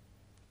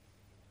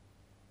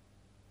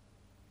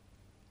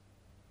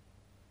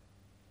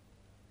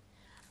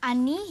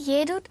 Они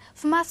едут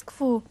в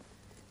Москву.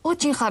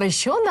 Очень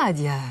хорошо,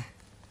 Надя.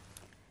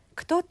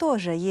 Кто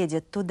тоже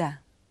едет туда?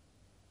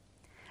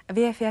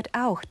 Wer fährt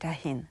auch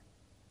dahin?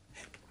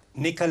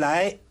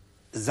 Николай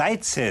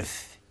Зайцев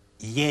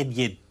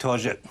едет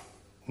тоже...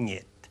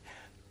 Нет,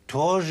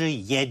 тоже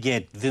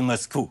едет в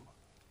Москву.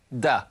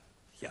 Да.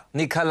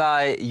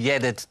 Николай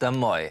едет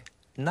домой.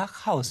 Nach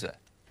Hause.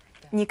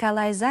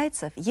 Николай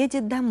Зайцев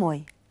едет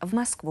домой, в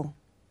Москву.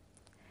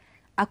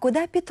 А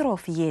куда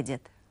Петров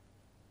едет?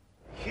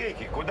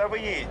 Хейки, куда вы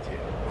едете?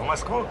 В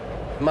Москву?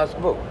 В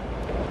Москву.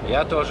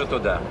 Я тоже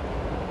туда.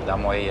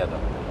 Домой еду.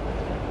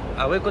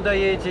 А вы куда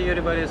едете,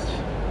 Юрий Борисович?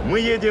 Мы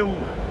едем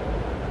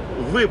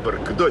в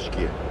Выборг к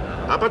дочке,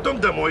 а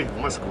потом домой, в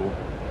Москву.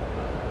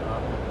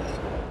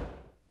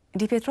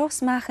 Die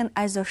Petrovs machen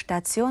also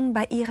Station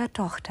bei ihrer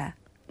Tochter,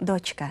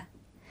 Dotschka,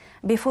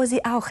 bevor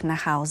sie auch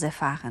nach Hause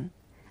fahren,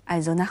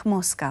 also nach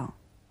Moskau.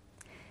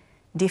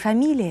 Die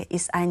Familie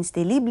ist eins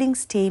der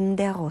Lieblingsthemen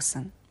der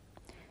Russen.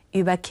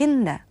 Über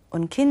Kinder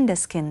und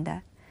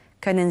Kindeskinder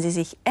können sie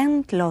sich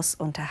endlos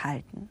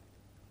unterhalten.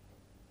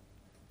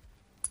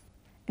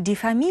 Die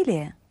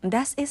Familie,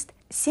 das ist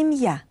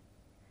Семья.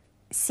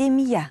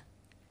 Семья,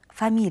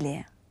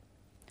 Familie.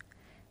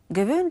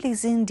 Gewöhnlich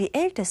sind die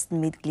ältesten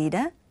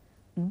Mitglieder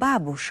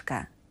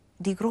Babuschka,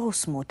 die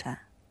Großmutter,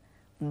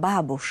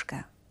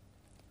 Babuschka.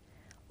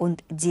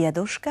 Und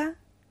Deduschka,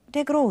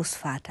 der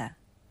Großvater,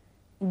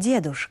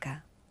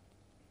 Deduschka.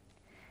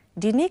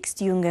 Die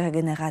nächstjüngere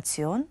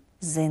Generation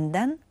sind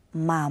dann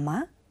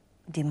Mama,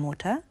 die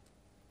Mutter,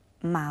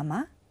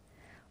 Mama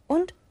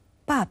und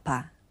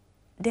Papa,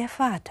 der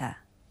Vater,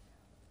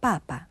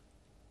 Papa.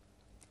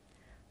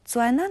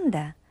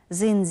 Zueinander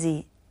sind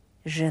sie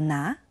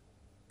Жена,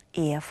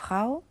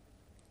 Ehefrau,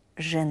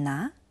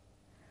 Жена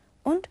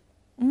und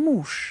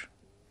Muž,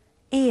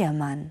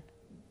 Ehemann,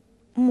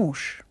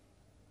 Muž.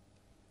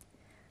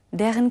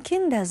 Deren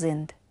Kinder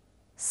sind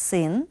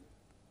Syn,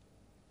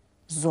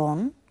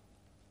 Sohn,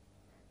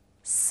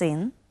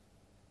 Syn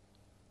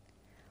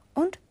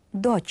und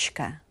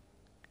Dotschka,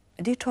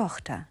 die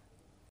Tochter.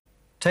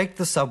 Take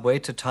the subway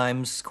to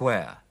Times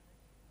Square.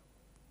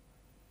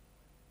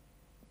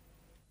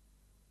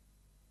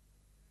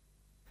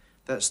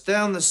 That's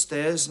down the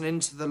stairs and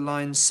into the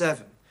line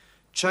 7.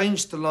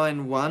 Change to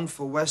line 1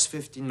 for West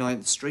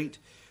 59th Street.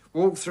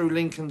 Walk through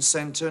Lincoln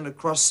Center and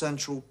across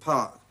Central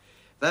Park.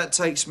 That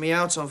takes me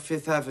out on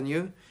 5th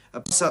Avenue,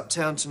 a bus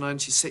uptown to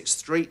 96th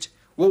Street,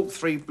 walk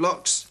 3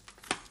 blocks,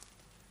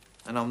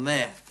 and I'm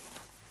there.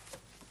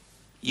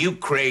 You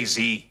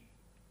crazy.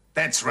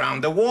 That's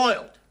round the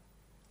world.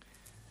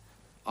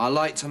 I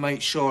like to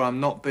make sure I'm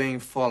not being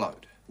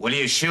followed. Well,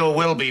 you sure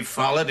will be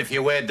followed if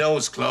you wear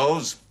those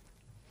clothes.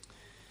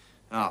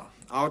 Oh,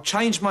 I'll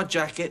change my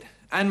jacket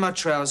and my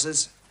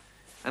trousers,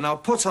 and I'll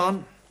put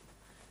on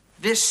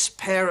this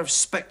pair of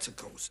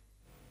spectacles.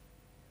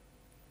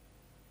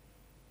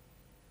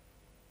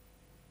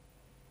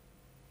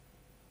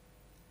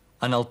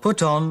 And I'll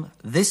put on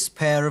this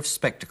pair of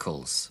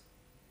spectacles.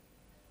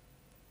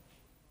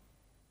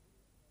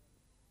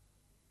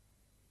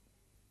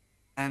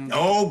 And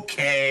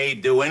okay,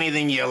 do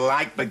anything you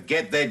like, but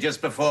get there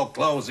just before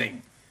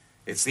closing.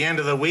 It's the end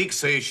of the week,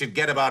 so you should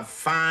get about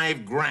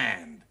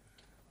 $5,000.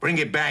 Bring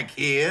it back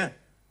here.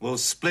 We'll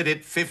split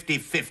it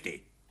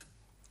 50-50.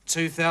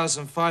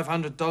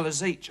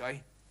 $2,500 each,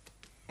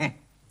 eh?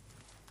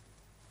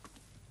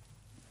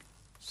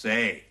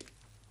 Say,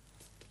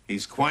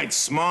 he's quite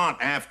smart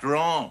after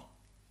all.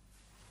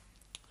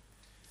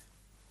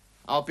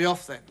 I'll be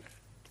off then.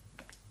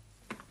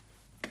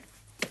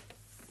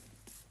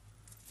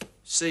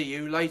 See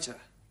you later.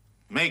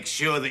 Make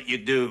sure that you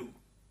do.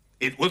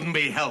 It wouldn't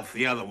be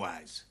healthy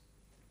otherwise.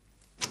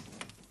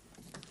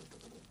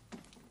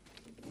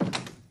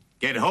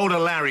 Get hold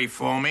of Larry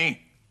for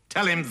me.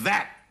 Tell him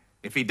that,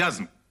 if he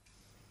doesn't.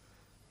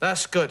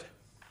 That's good.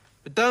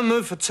 But don't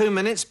move for 2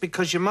 minutes,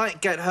 because you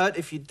might get hurt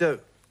if you do.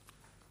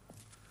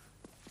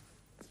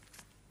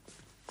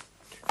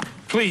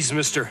 Please,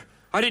 mister.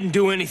 I didn't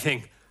do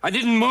anything. I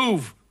didn't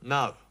move.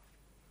 No,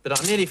 but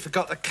I nearly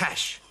forgot the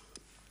cash.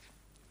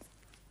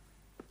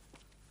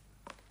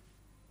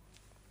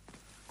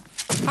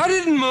 I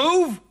didn't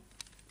move.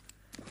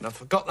 And I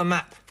forgot the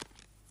map.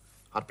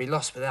 I'd be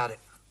lost without it.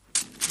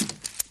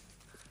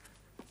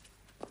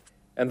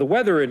 And the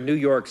weather in New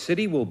York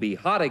City will be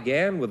hot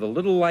again with a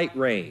little light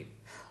rain.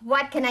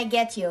 What can I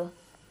get you?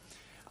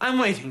 I'm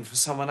waiting for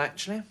someone,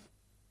 actually.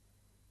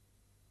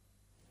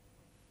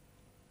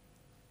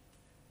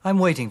 I'm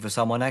waiting for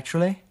someone,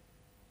 actually.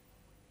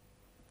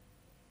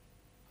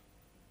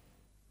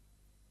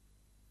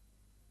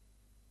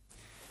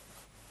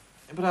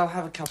 But I'll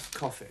have a cup of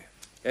coffee.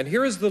 And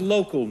here is the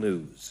local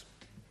news.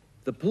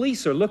 The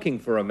police are looking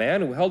for a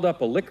man who held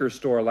up a liquor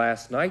store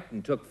last night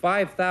and took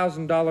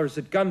 $5,000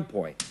 at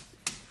gunpoint.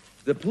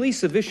 The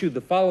police have issued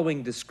the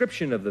following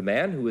description of the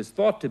man who is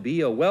thought to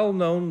be a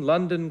well-known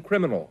London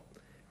criminal,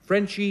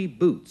 Frenchie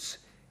Boots,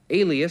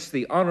 alias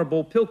the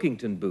Honorable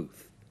Pilkington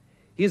Booth.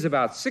 He is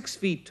about 6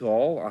 feet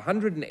tall,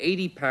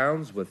 180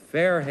 pounds, with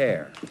fair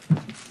hair.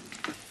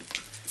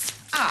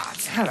 Ah,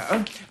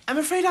 hello. I'm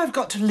afraid I've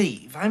got to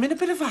leave. I'm in a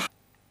bit of a...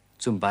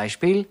 Zum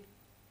Beispiel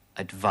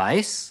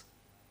Advice,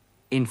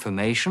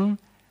 Information,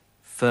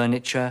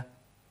 Furniture,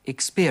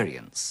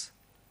 Experience.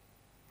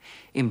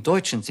 Im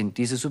Deutschen sind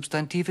diese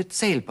Substantive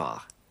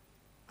zählbar.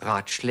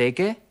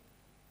 Ratschläge,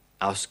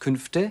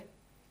 Auskünfte,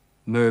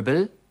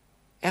 Möbel,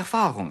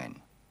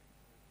 Erfahrungen.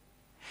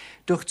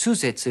 Durch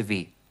Zusätze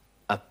wie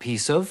a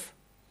piece of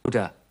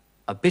oder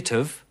a bit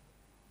of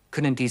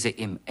können diese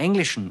im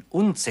Englischen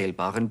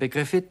unzählbaren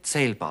Begriffe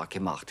zählbar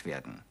gemacht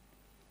werden.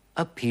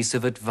 A piece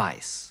of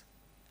advice,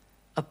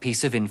 a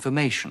piece of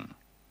information,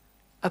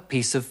 a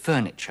piece of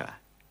furniture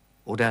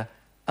oder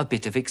a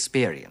bit of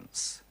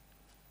experience.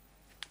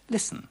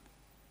 Listen.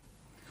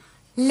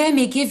 Let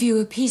me give you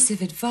a piece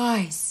of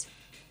advice.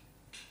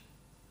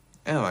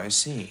 Oh, I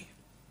see.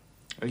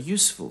 A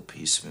useful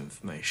piece of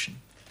information.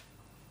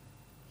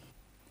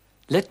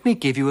 Let me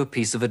give you a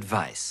piece of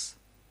advice.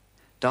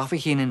 Darf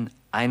ich Ihnen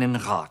einen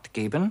Rat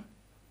geben?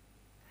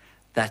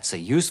 That's a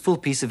useful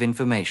piece of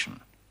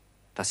information.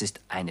 Das ist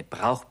eine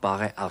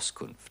brauchbare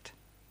Auskunft.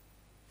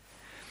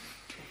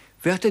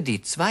 Wörter,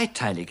 die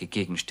zweiteilige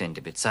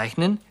Gegenstände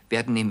bezeichnen,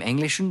 werden im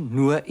Englischen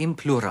nur im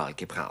Plural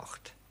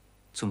gebraucht.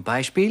 Zum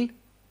Beispiel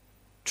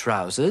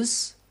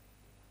trousers,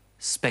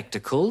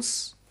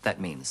 spectacles, that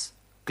means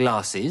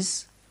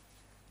glasses,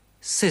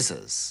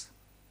 scissors.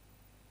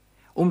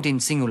 Um den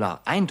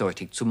Singular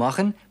eindeutig zu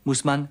machen,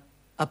 muss man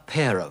a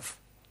pair of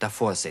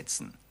davor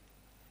setzen.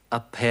 A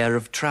pair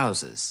of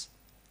trousers,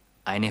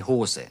 eine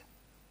Hose.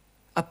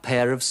 A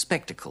pair of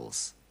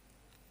spectacles,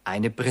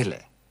 eine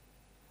Brille.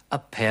 A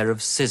pair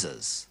of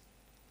scissors,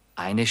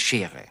 eine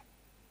Schere.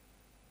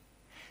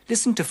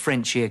 Listen to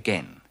Frenchie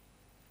again.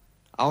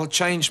 I'll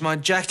change my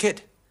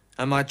jacket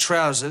and my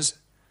trousers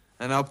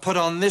and I'll put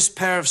on this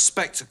pair of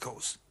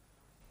spectacles.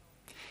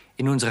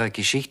 In unserer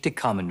Geschichte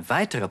kamen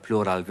weitere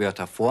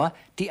Pluralwörter vor,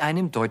 die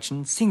einem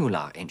deutschen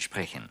Singular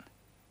entsprechen.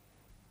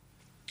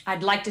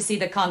 I'd like to see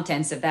the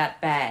contents of that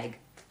bag.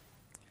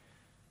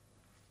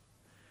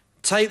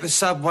 Take the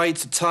subway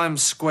to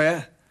Times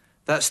Square.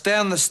 That's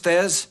down the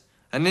stairs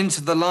and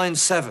into the line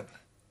 7.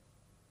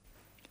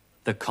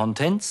 The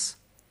contents,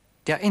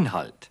 der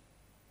Inhalt.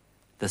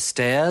 The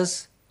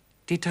stairs,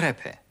 die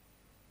Treppe.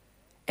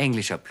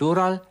 Englischer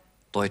Plural,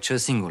 deutscher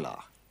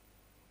Singular.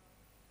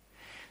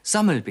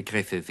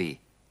 Sammelbegriffe wie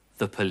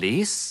the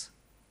police,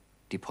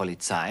 die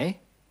Polizei,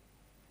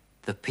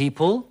 the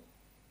people,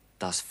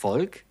 das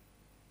Volk,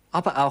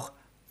 aber auch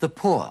the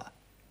poor,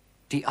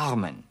 die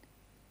Armen,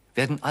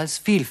 werden als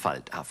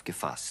Vielfalt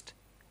aufgefasst.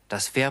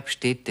 Das Verb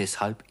steht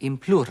deshalb im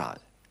Plural.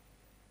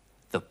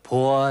 The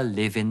poor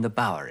live in the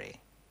Bowery.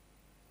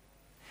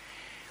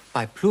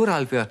 Bei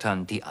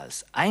Pluralwörtern, die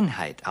als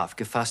Einheit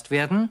aufgefasst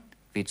werden,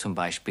 wie zum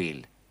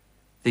Beispiel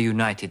the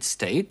United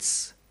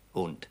States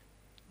und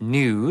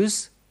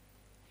news,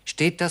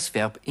 steht das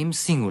Verb im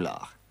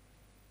Singular.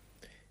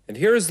 And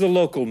here's the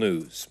local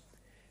news.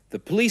 The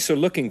police are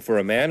looking for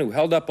a man who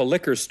held up a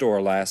liquor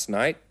store last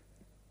night.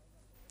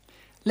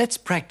 Let's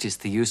practice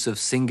the use of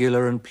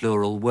singular and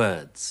plural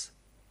words.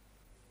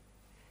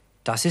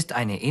 Das ist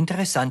eine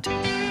interessante...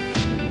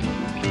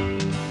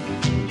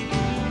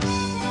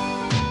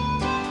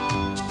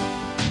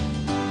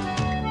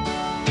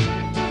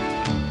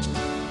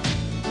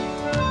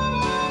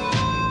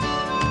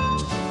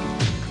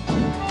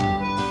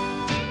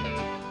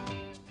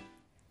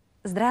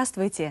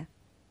 Здравствуйте.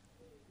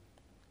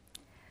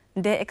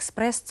 Der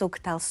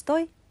Expresszug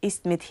Толстой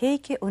ist mit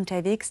Heike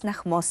unterwegs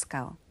nach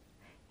Moskau.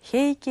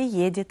 Heike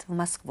едет в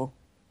Москву.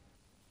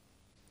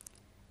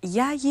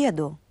 Я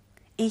еду.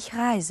 Ich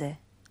reise.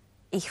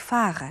 Ich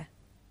fahre.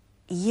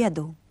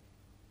 Еду.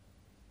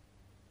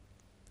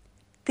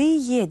 Ты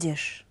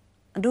едешь.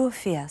 Du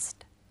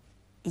fährst.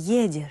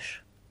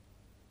 Едешь.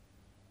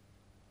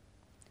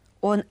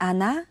 Он,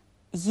 она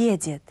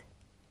едет.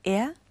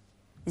 Er,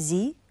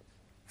 sie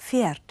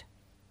fährt.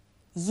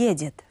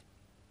 Едет.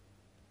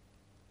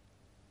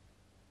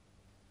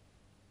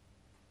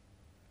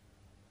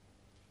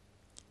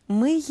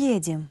 Мы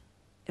едем.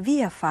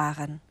 Wir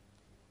fahren.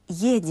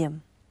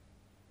 Едем.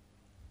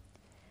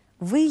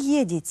 Вы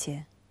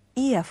едете.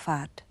 Ihr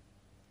fahrt.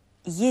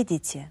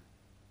 Едете.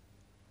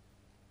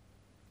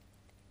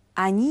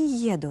 Они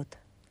едут.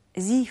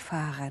 Sie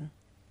fahren.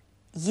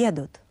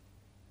 Едут.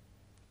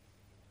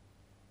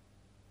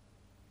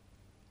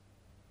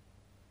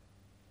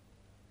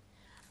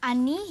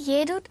 Они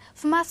едут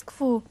в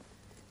Москву.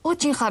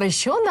 Очень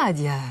хорошо,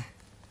 Надя.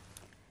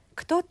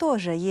 Кто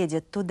тоже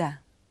едет туда?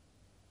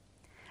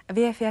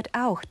 Wer fährt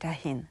auch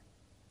dahin?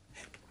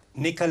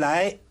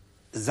 Николай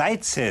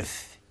Зайцев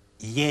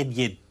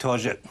едет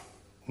тоже...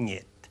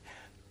 Нет,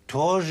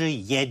 тоже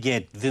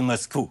едет в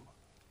Москву.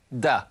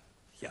 Да,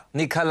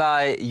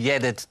 Nikolai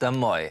jedet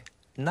домой.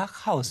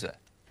 Nach Hause.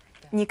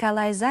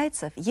 Николай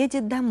Зайцев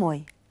едет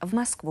домой, в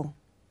Москву.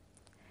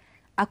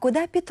 А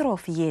куда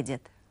Петров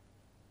едет?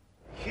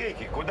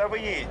 Хейки, куда вы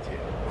едете?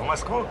 В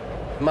Москву?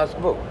 В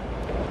Москву.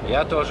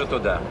 Я тоже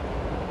туда.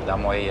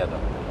 Домой еду.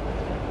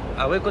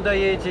 А вы куда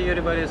едете,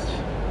 Юрий Борисович?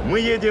 Мы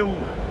едем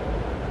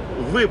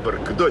в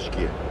Выборг к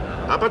дочке,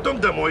 а потом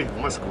домой, в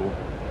Москву.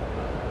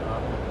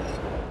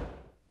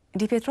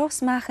 Die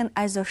Petrovs machen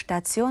also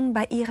Station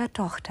bei ihrer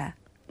Tochter,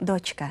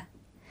 Dotschka,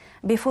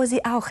 bevor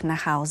sie auch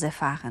nach Hause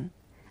fahren,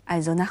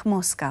 also nach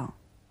Moskau.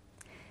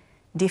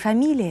 Die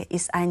Familie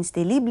ist eins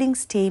der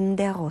Lieblingsthemen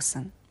der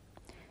Russen.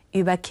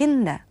 Über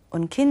Kinder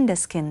und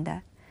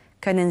Kindeskinder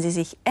können sie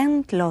sich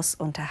endlos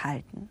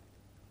unterhalten.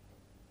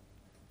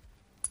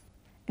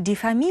 Die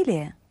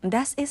Familie,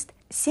 das ist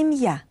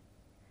Семья.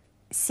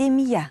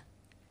 Семья,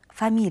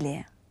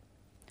 Familie.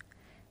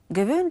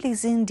 Gewöhnlich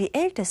sind die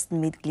ältesten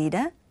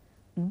Mitglieder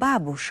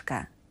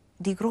Babuschka,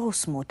 die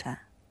Großmutter,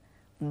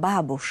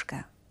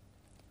 Babuschka.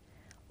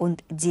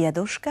 Und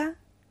Deduschka,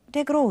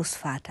 der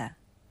Großvater,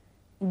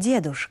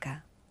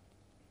 Deduschka.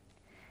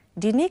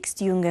 Die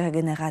nächstjüngere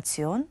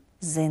Generation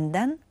sind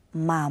dann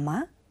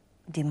Mama,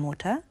 die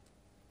Mutter,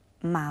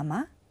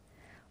 Mama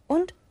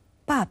und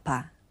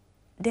Papa,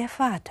 der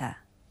Vater,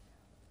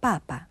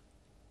 Papa.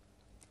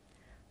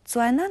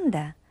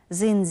 Zueinander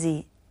sind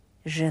sie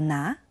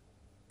Жена,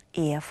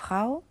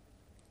 Ehefrau,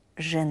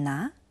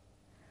 Жена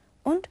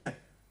und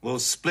We'll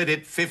split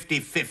it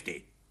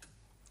 50-50.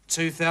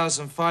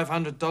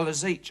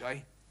 $2,500 each,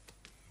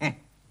 eh?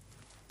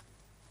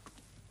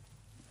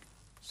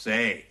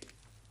 Say,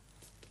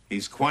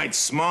 he's quite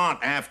smart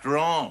after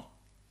all.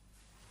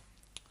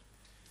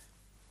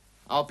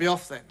 I'll be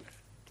off then.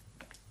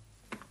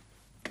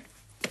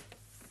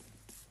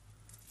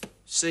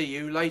 See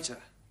you later.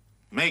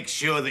 Make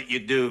sure that you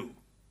do.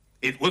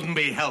 It wouldn't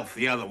be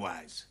healthy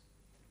otherwise.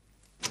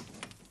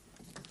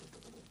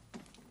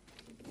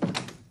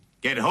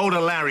 Get hold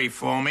of Larry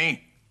for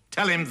me.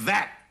 Tell him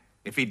that,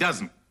 if he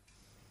doesn't.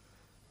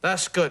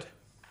 That's good.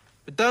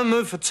 But don't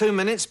move for 2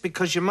 minutes,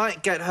 because you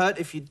might get hurt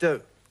if you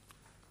do.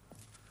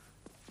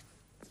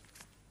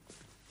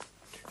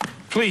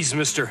 Please,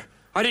 mister.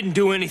 I didn't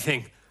do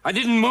anything. I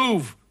didn't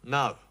move.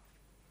 No.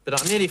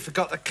 But I nearly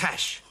forgot the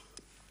cash.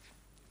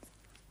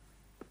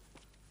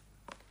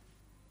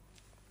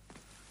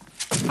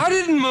 I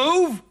didn't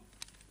move.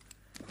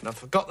 And I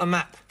forgot the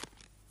map.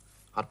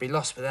 I'd be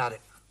lost without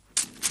it.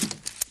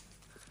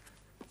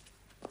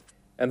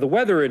 And the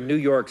weather in New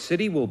York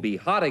City will be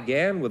hot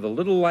again with a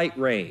little light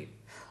rain.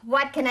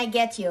 What can I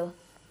get you?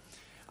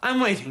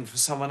 I'm waiting for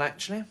someone,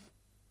 actually.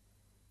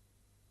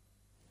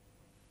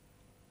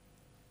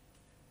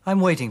 I'm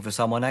waiting for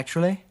someone,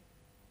 actually.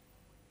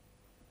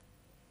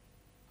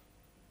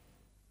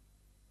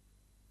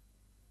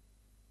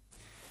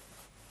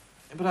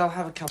 But I'll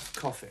have a cup of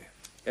coffee.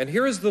 And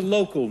here is the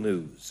local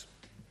news.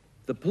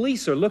 The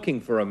police are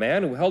looking for a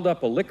man who held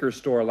up a liquor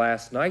store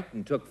last night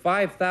and took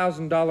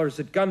 $5,000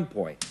 at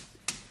gunpoint.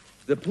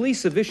 The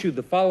police have issued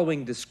the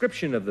following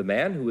description of the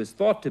man, who is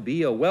thought to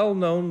be a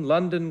well-known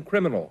London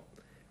criminal,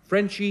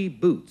 Frenchy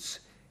Boots,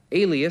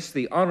 alias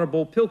the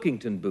Honorable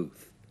Pilkington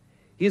Booth.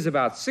 He is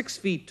about 6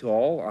 feet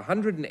tall,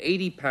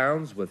 180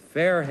 pounds, with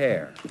fair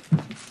hair.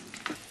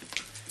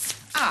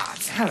 Ah,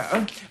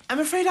 hello. I'm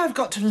afraid I've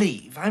got to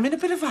leave. I'm in a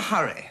bit of a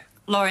hurry.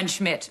 Lauren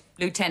Schmidt,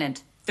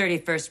 Lieutenant,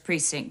 31st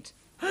Precinct.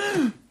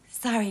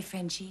 Sorry,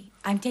 Frenchie.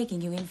 I'm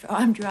taking you in for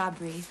armed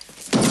robbery.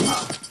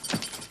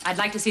 I'd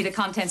like to see the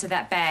contents of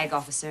that bag,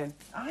 officer.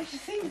 I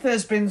think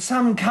there's been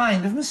some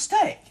kind of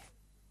mistake.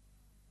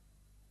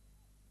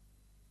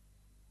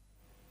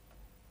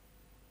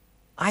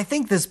 I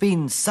think there's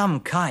been some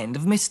kind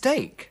of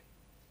mistake.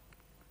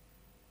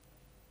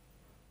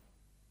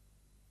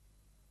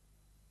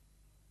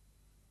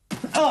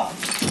 Oh!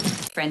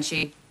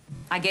 Frenchie,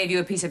 I gave you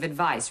a piece of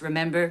advice,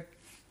 remember?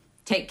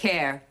 Take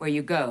care where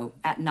you go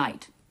at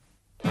night.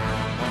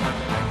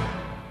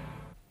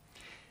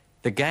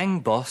 The gang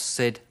boss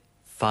said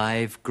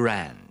 5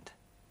 grand.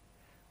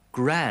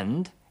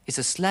 Grand is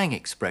a slang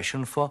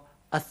expression for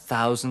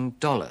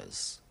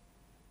 $1,000.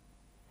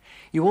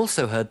 You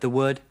also heard the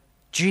word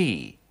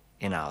G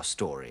in our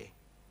story.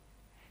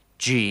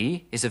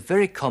 G is a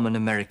very common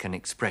American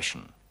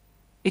expression.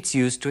 It's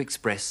used to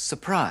express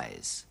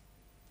surprise.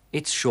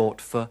 It's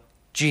short for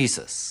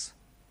Jesus.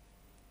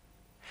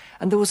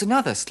 And there was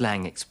another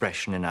slang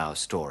expression in our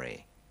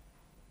story.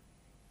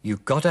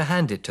 You've got to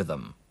hand it to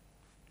them.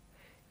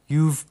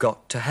 You've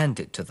got to hand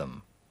it to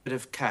them. Bit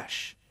of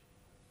cash.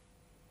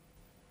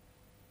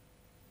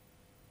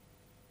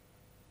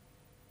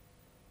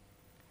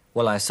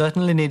 Well, I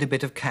certainly need a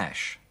bit of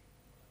cash.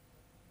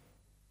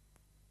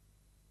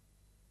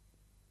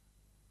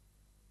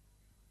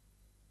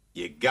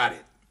 You got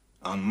it.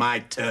 On my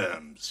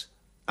terms.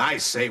 I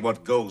say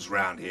what goes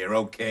round here,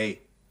 okay?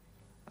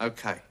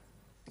 Okay.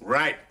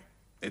 Right.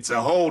 It's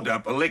a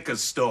hold-up, a liquor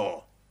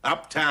store.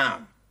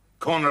 Uptown.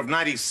 Corner of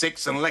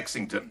 96 and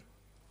Lexington.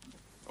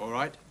 All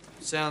right.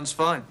 Sounds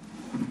fine.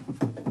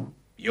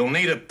 You'll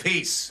need a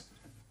piece.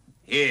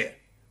 Here.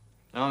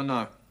 Oh,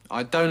 no.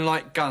 I don't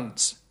like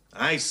guns.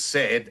 I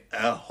said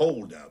a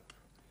hold-up.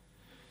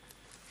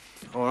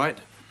 All right.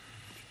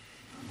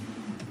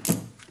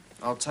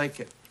 I'll take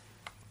it.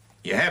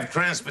 You have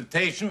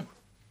transportation?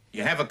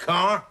 You have a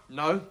car?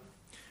 No,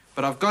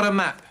 but I've got a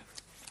map.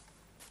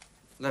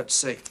 Let's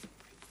see.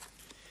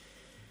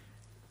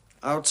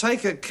 I'll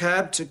take a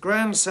cab to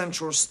Grand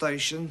Central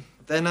Station,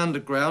 then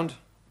Underground.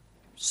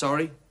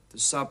 Sorry, the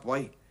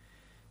subway.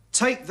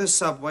 Take the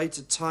subway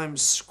to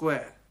Times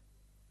Square.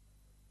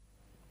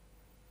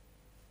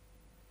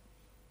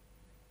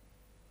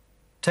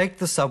 Take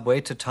the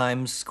subway to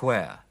Times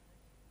Square.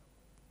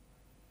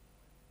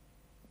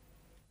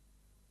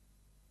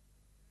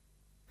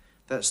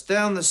 That's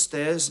down the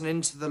stairs and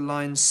into the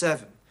line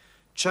 7.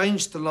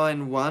 Change to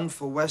line 1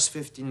 for West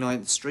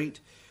 59th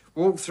Street.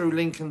 Walk through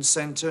Lincoln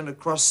Center and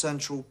across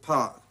Central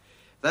Park.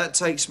 That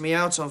takes me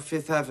out on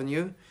 5th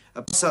Avenue,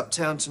 a bus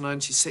uptown to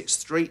 96th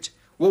Street,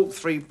 walk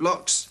 3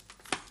 blocks,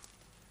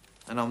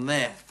 and I'm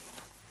there.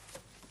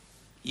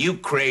 You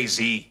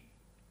crazy.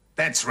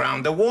 That's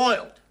round the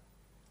world.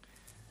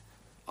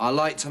 I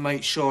like to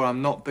make sure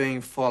I'm not being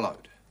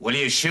followed. Well,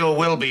 you sure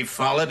will be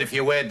followed if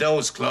you wear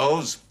those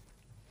clothes.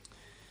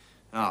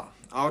 Oh,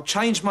 I'll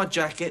change my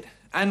jacket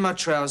and my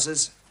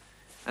trousers,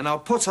 and I'll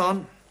put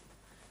on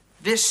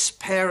this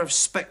pair of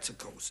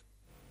spectacles.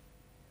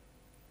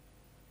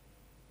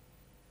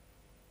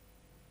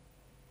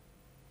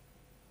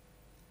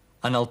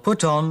 And I'll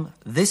put on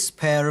this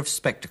pair of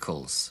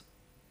spectacles.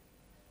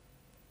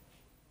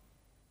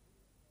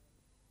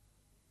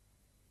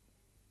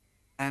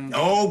 And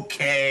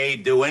Okay,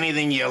 do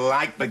anything you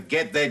like, but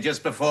get there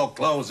just before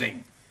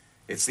closing.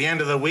 It's the end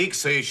of the week,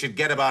 so you should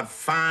get about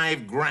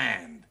 5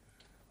 grand.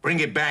 Bring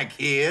it back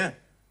here.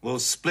 We'll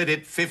split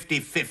it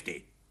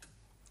 50-50.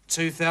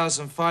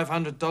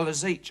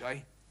 $2,500 each,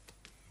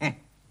 eh?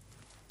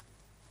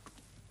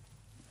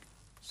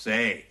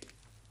 Say,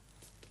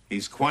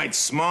 he's quite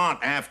smart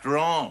after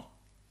all.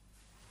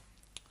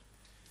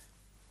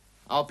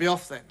 I'll be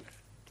off then.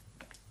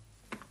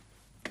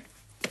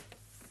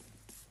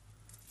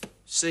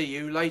 See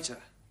you later.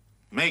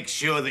 Make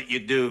sure that you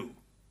do.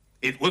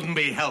 It wouldn't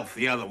be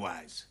healthy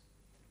otherwise.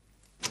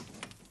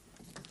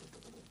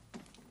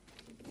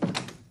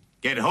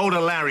 Get hold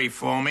of Larry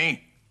for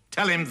me.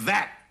 Tell him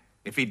that,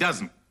 if he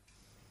doesn't.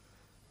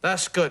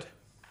 That's good.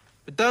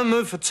 But don't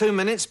move for 2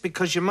 minutes,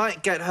 because you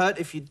might get hurt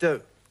if you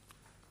do.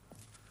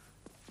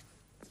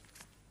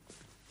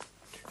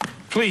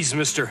 Please,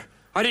 mister.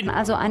 I didn't...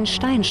 Also einen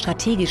Stein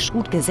strategisch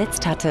gut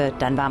gesetzt hatte,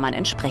 dann war man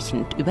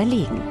entsprechend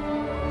überlegen.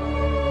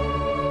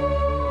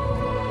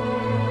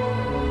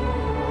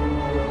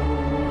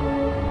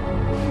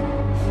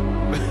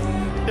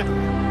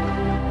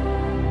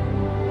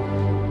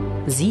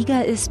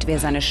 Sieger ist, wer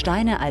seine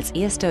Steine als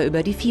erster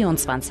über die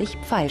 24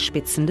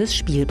 Pfeilspitzen des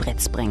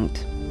Spielbretts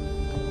bringt.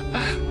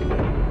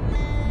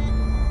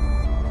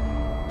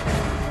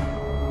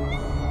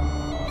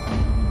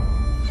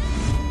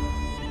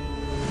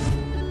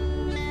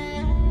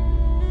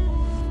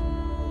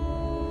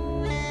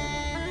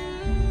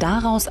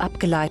 Daraus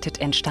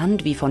abgeleitet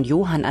entstand, wie von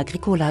Johann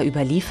Agricola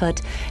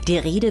überliefert, die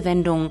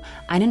Redewendung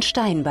einen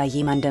Stein bei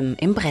jemandem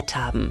im Brett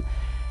haben.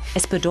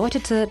 Es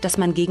bedeutete, dass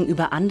man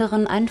gegenüber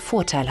anderen einen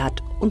Vorteil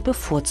hat und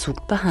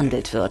bevorzugt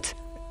behandelt wird.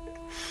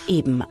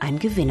 Eben ein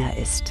Gewinner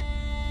ist.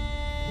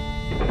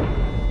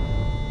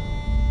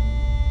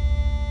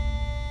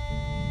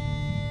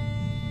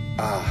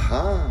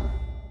 Aha.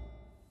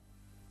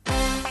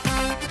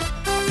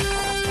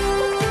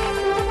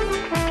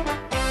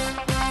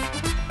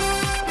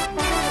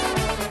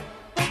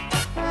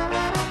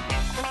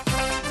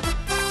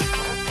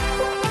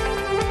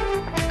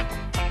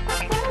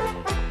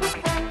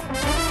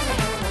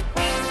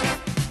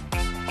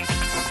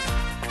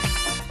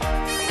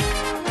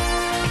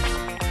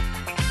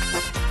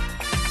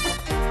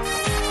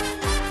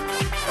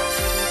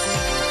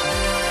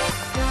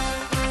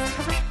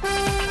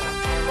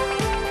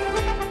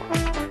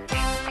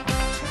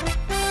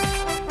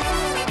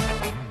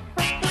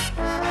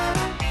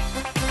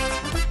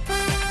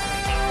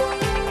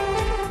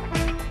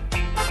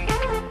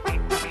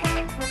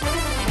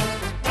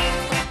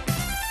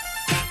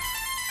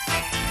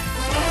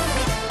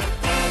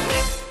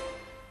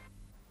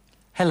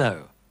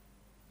 Hello.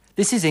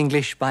 This is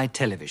English by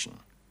television.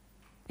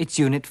 It's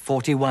Unit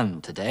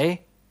 41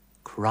 today,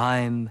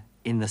 Crime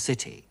in the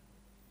City.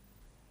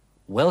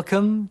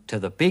 Welcome to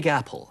the Big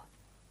Apple.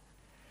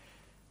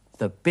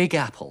 The Big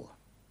Apple.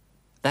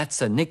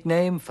 That's a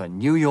nickname for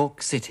New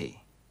York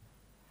City.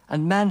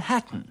 And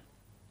Manhattan.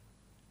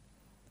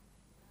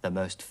 The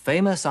most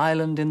famous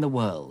island in the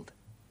world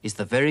is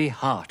the very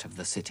heart of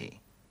the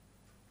city.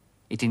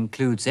 It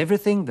includes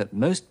everything that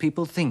most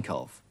people think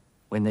of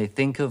when they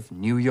think of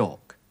New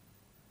York.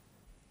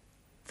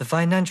 The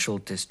financial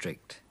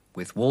district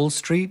with Wall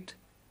Street,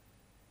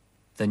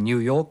 the New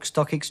York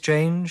Stock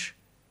Exchange,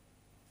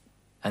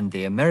 and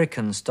the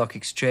American Stock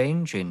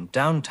Exchange in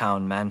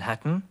downtown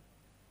Manhattan,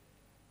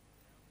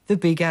 the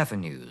big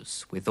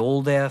avenues with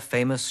all their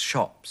famous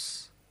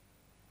shops,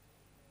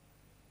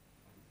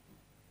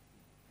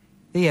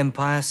 The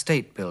Empire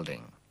State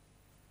Building,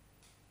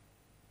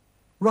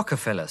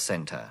 Rockefeller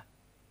Center,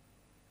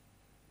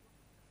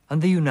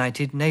 and the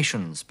United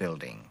Nations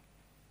Building,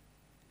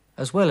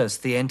 as well as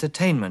the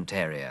entertainment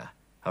area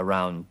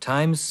around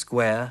Times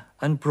Square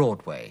and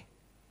Broadway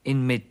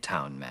in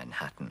Midtown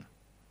Manhattan.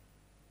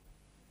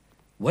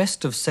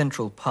 West of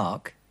Central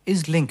Park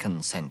is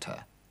Lincoln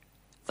Center,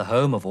 the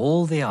home of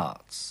all the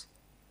arts.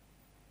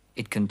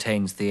 It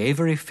contains the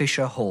Avery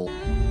Fisher Hall.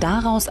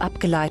 Daraus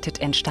abgeleitet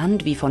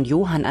entstand, wie von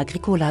Johann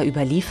Agricola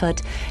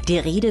überliefert, die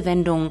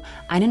Redewendung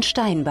einen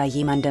Stein bei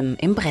jemandem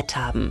im Brett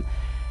haben.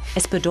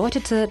 Es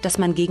bedeutete, dass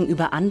man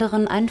gegenüber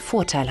anderen einen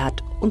Vorteil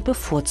hat und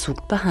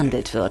bevorzugt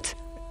behandelt wird.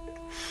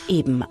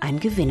 Eben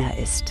ein Gewinner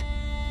ist.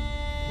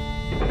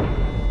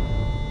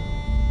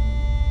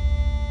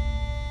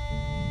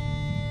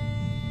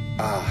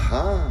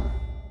 Aha.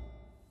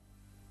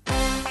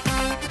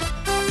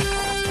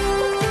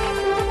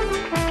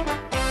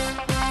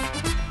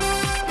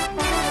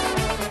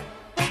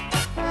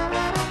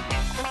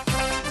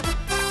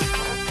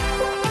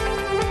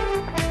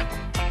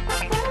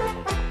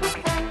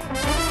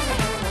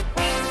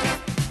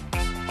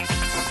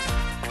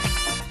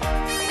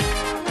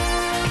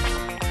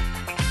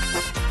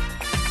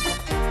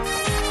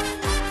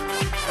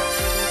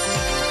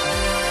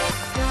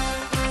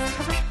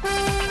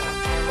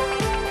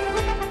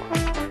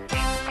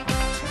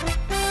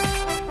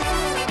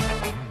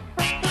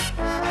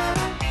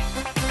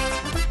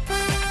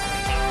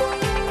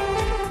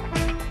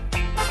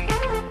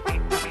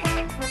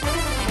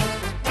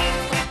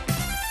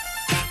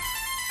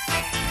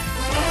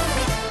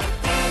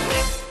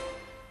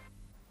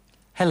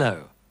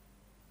 Hello.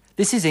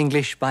 This is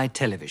English by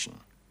television.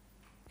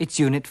 It's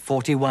Unit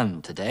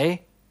 41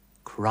 today,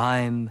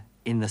 Crime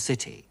in the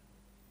City.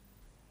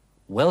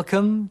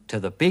 Welcome to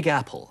the Big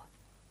Apple.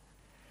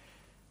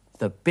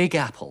 The Big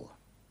Apple.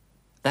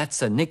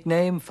 That's a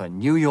nickname for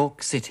New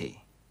York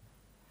City.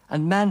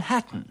 And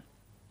Manhattan.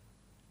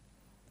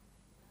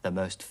 The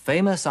most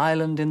famous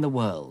island in the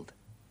world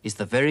is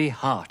the very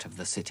heart of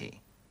the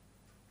city.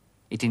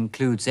 It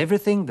includes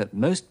everything that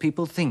most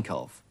people think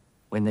of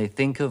when they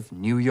think of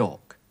New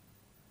York.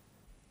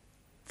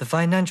 The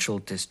financial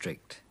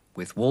district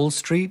with Wall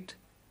Street,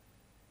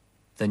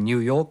 the New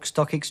York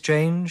Stock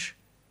Exchange,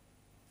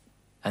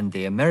 and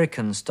the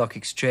American Stock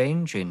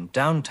Exchange in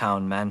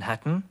downtown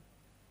Manhattan,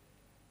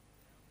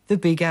 the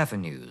big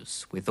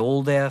avenues with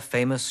all their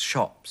famous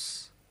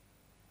shops,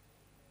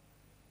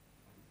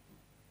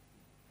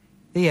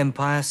 the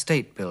Empire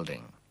State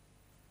Building,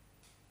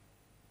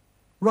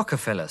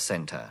 Rockefeller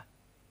Center,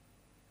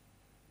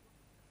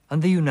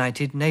 and the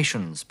United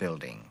Nations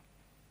Building,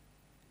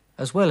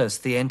 as well as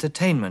the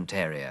entertainment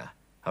area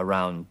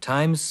around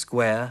Times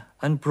Square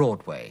and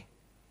Broadway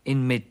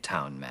in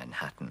Midtown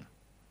Manhattan.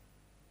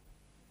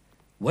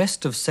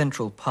 West of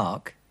Central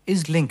Park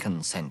is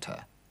Lincoln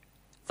Center,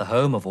 the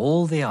home of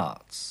all the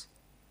arts.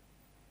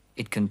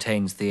 It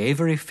contains the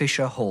Avery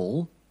Fisher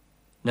Hall,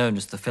 known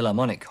as the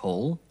Philharmonic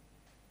Hall,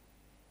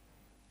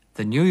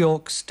 the New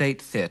York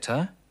State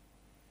Theater,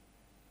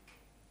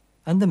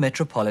 and the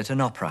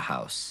Metropolitan Opera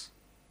House,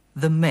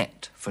 the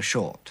Met for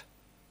short.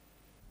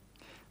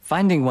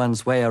 Finding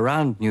one's way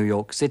around New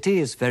York City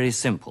is very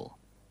simple.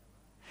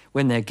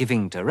 When they're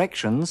giving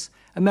directions,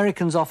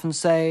 Americans often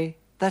say,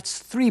 "That's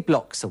 3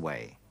 blocks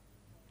away."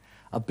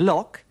 A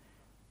block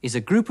is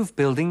a group of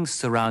buildings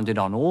surrounded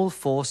on all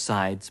 4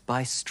 sides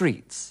by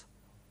streets.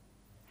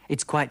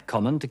 It's quite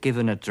common to give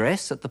an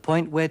address at the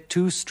point where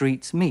 2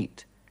 streets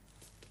meet.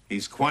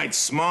 He's quite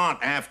smart,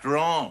 after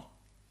all.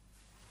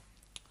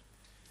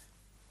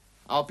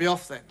 I'll be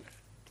off then.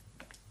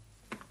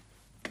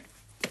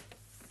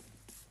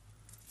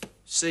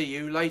 See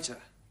you later.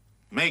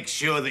 Make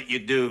sure that you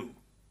do.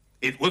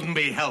 It wouldn't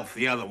be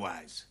healthy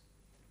otherwise.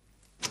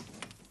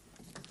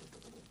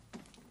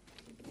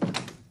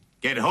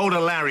 Get hold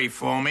of Larry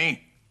for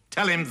me.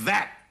 Tell him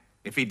that,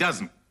 if he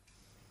doesn't.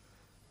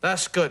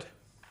 That's good.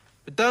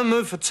 But don't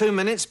move for 2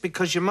 minutes,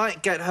 because you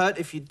might get hurt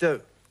if you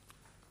do.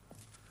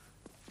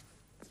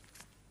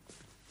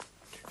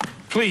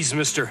 Please,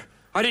 mister.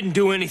 I didn't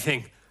do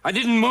anything. I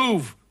didn't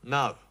move.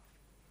 No.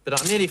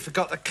 But I nearly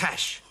forgot the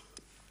cash.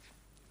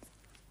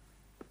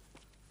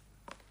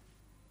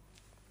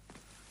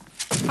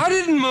 I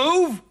didn't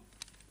move.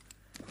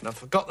 And I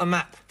forgot the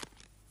map.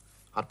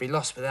 I'd be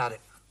lost without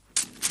it.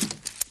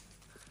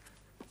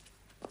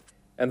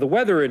 And the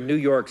weather in New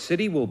York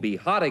City will be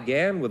hot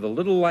again with a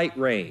little light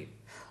rain.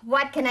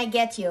 What can I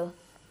get you?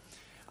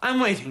 I'm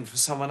waiting for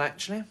someone,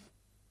 actually.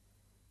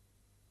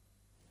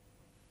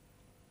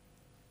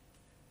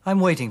 I'm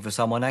waiting for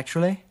someone,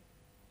 actually.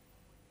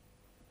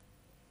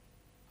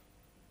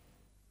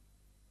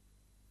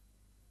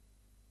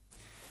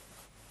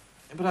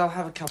 But I'll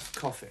have a cup of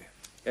coffee.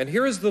 And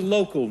here is the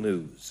local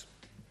news.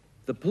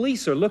 The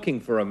police are looking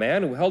for a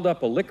man who held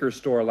up a liquor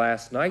store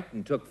last night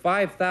and took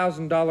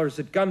 $5,000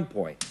 at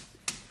gunpoint.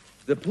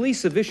 The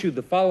police have issued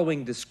the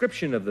following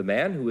description of the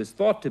man, who is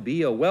thought to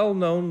be a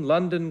well-known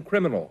London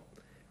criminal,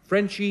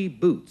 Frenchy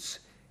Boots,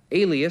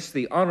 alias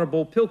the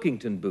Honorable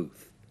Pilkington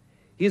Booth.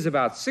 He is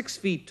about 6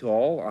 feet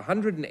tall,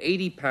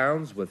 180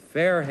 pounds, with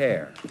fair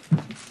hair.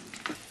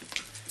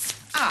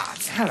 Ah,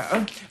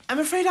 hello. I'm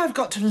afraid I've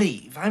got to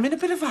leave. I'm in a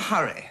bit of a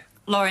hurry.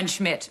 Lauren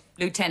Schmidt,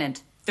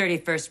 Lieutenant,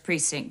 31st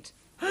Precinct.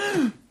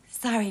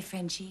 Sorry,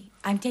 Frenchie.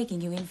 I'm taking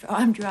you in for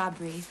armed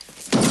robbery.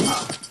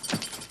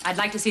 I'd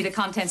like to see the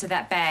contents of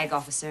that bag,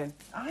 officer.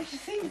 I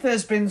think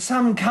there's been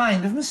some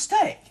kind of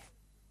mistake.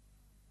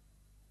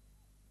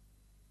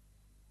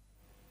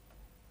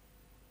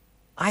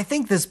 I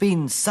think there's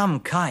been some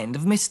kind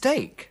of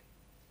mistake.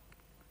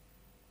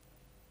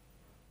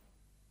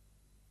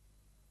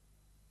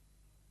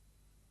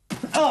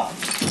 Oh!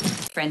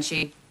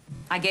 Frenchie,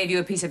 I gave you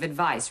a piece of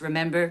advice,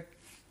 remember?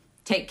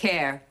 Take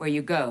care where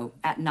you go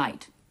at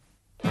night.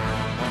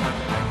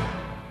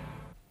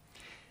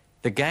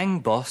 The gang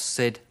boss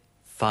said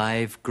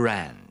 5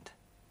 grand.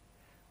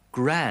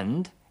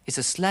 Grand is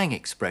a slang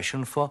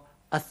expression for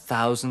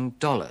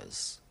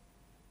 $1,000.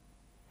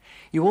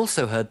 You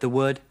also heard the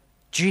word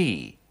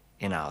G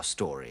in our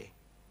story.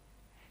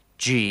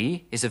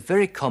 G is a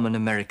very common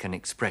American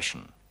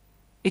expression.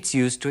 It's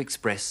used to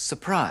express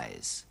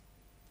surprise.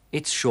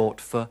 It's short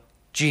for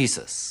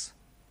Jesus.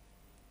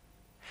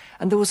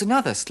 And there was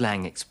another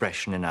slang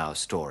expression in our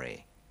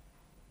story.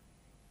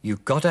 You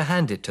gotta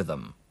hand it to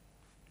them.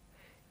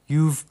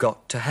 You've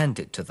got to hand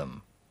it to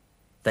them.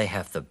 They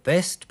have the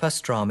best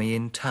pastrami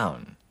in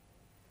town.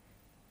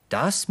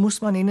 Das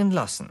muss man ihnen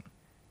lassen.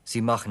 Sie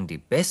machen die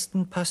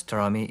besten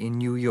pastrami in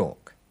New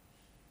York.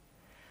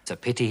 It's a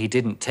pity he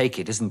didn't take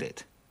it, isn't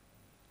it?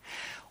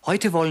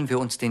 Heute wollen wir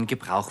uns den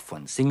Gebrauch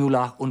von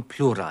Singular und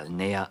Plural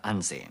näher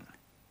ansehen.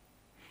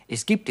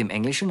 Es gibt im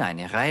Englischen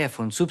eine Reihe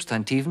von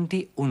Substantiven,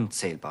 die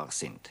unzählbar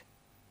sind.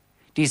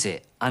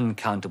 Diese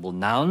uncountable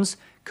nouns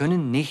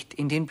können nicht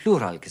in den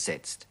Plural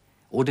gesetzt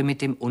oder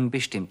mit dem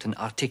unbestimmten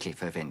Artikel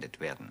verwendet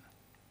werden.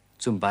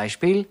 Zum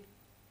Beispiel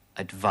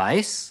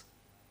advice,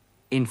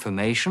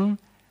 information,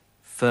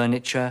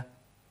 furniture,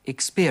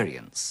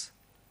 experience.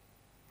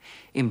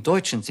 Im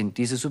Deutschen sind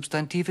diese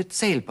Substantive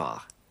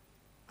zählbar.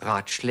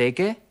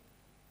 Ratschläge,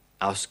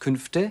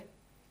 Auskünfte,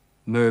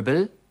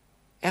 Möbel,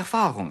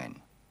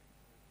 Erfahrungen.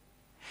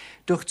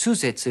 Durch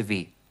Zusätze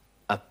wie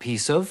a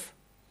piece of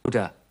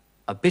oder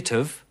a bit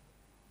of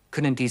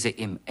können diese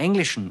im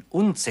Englischen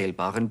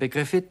unzählbaren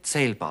Begriffe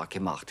zählbar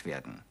gemacht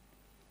werden.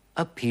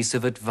 A piece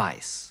of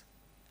advice,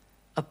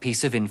 a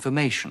piece of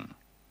information,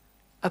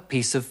 a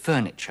piece of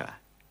furniture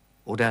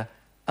oder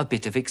a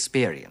bit of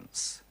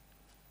experience.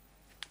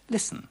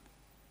 Listen.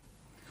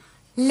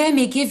 Let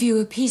me give you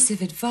a piece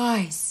of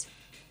advice.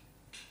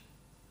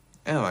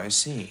 Oh, I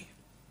see.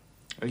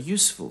 A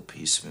useful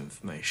piece of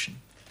information.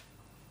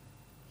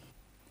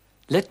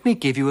 Let me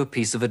give you a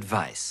piece of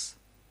advice.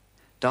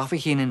 Darf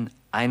ich Ihnen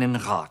einen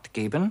Rat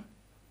geben?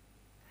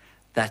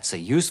 That's a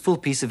useful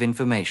piece of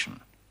information.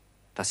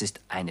 Das ist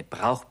eine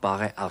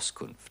brauchbare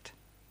Auskunft.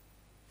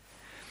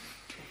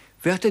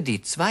 Wörter,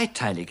 die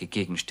zweiteilige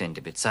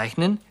Gegenstände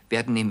bezeichnen,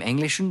 werden im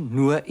Englischen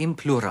nur im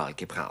Plural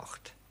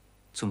gebraucht.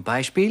 Zum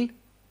Beispiel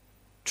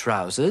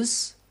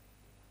trousers,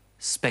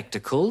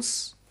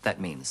 spectacles, that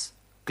means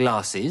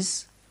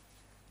glasses,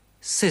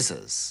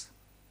 scissors.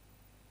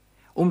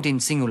 Um den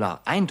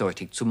Singular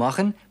eindeutig zu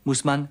machen,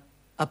 muss man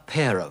a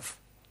pair of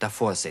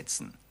davor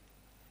setzen.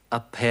 A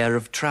pair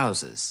of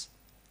trousers,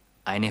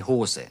 eine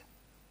Hose.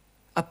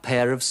 A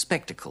pair of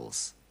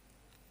spectacles,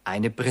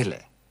 eine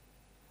Brille.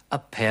 A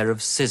pair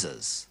of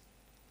scissors,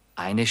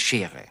 eine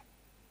Schere.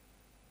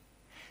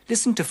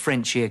 Listen to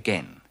Frenchie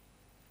again.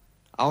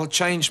 I'll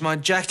change my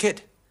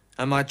jacket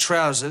and my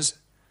trousers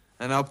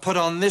and I'll put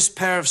on this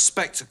pair of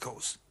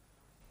spectacles.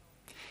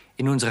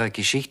 In unserer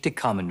Geschichte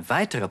kamen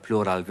weitere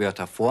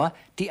Pluralwörter vor,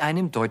 die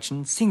einem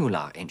deutschen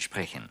Singular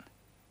entsprechen.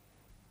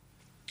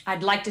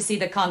 I'd like to see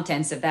the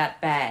contents of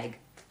that bag.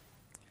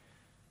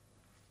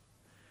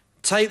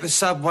 Take the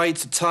subway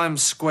to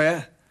Times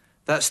Square.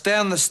 That's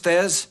down the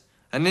stairs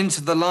and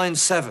into the line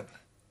 7.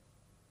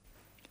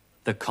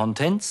 The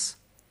contents,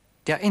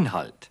 der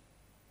Inhalt.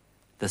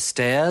 The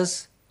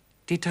stairs,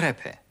 die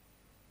Treppe.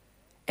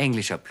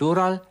 Englischer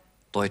Plural,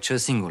 deutscher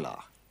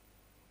Singular.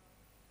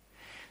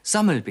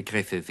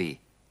 Sammelbegriffe wie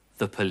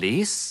the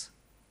police,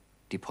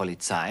 die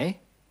Polizei,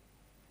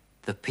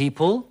 the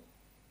people,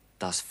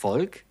 das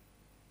Volk,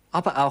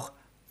 aber auch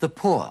the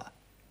poor,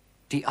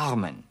 die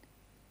Armen,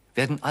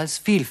 werden als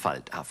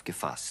Vielfalt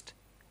aufgefasst.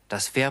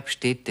 Das Verb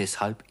steht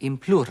deshalb im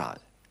Plural.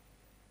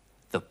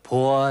 The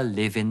poor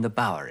live in the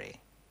Bowery.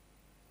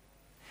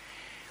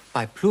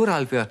 Bei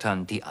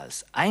Pluralwörtern, die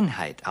als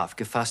Einheit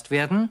aufgefasst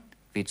werden,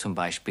 wie zum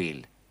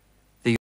Beispiel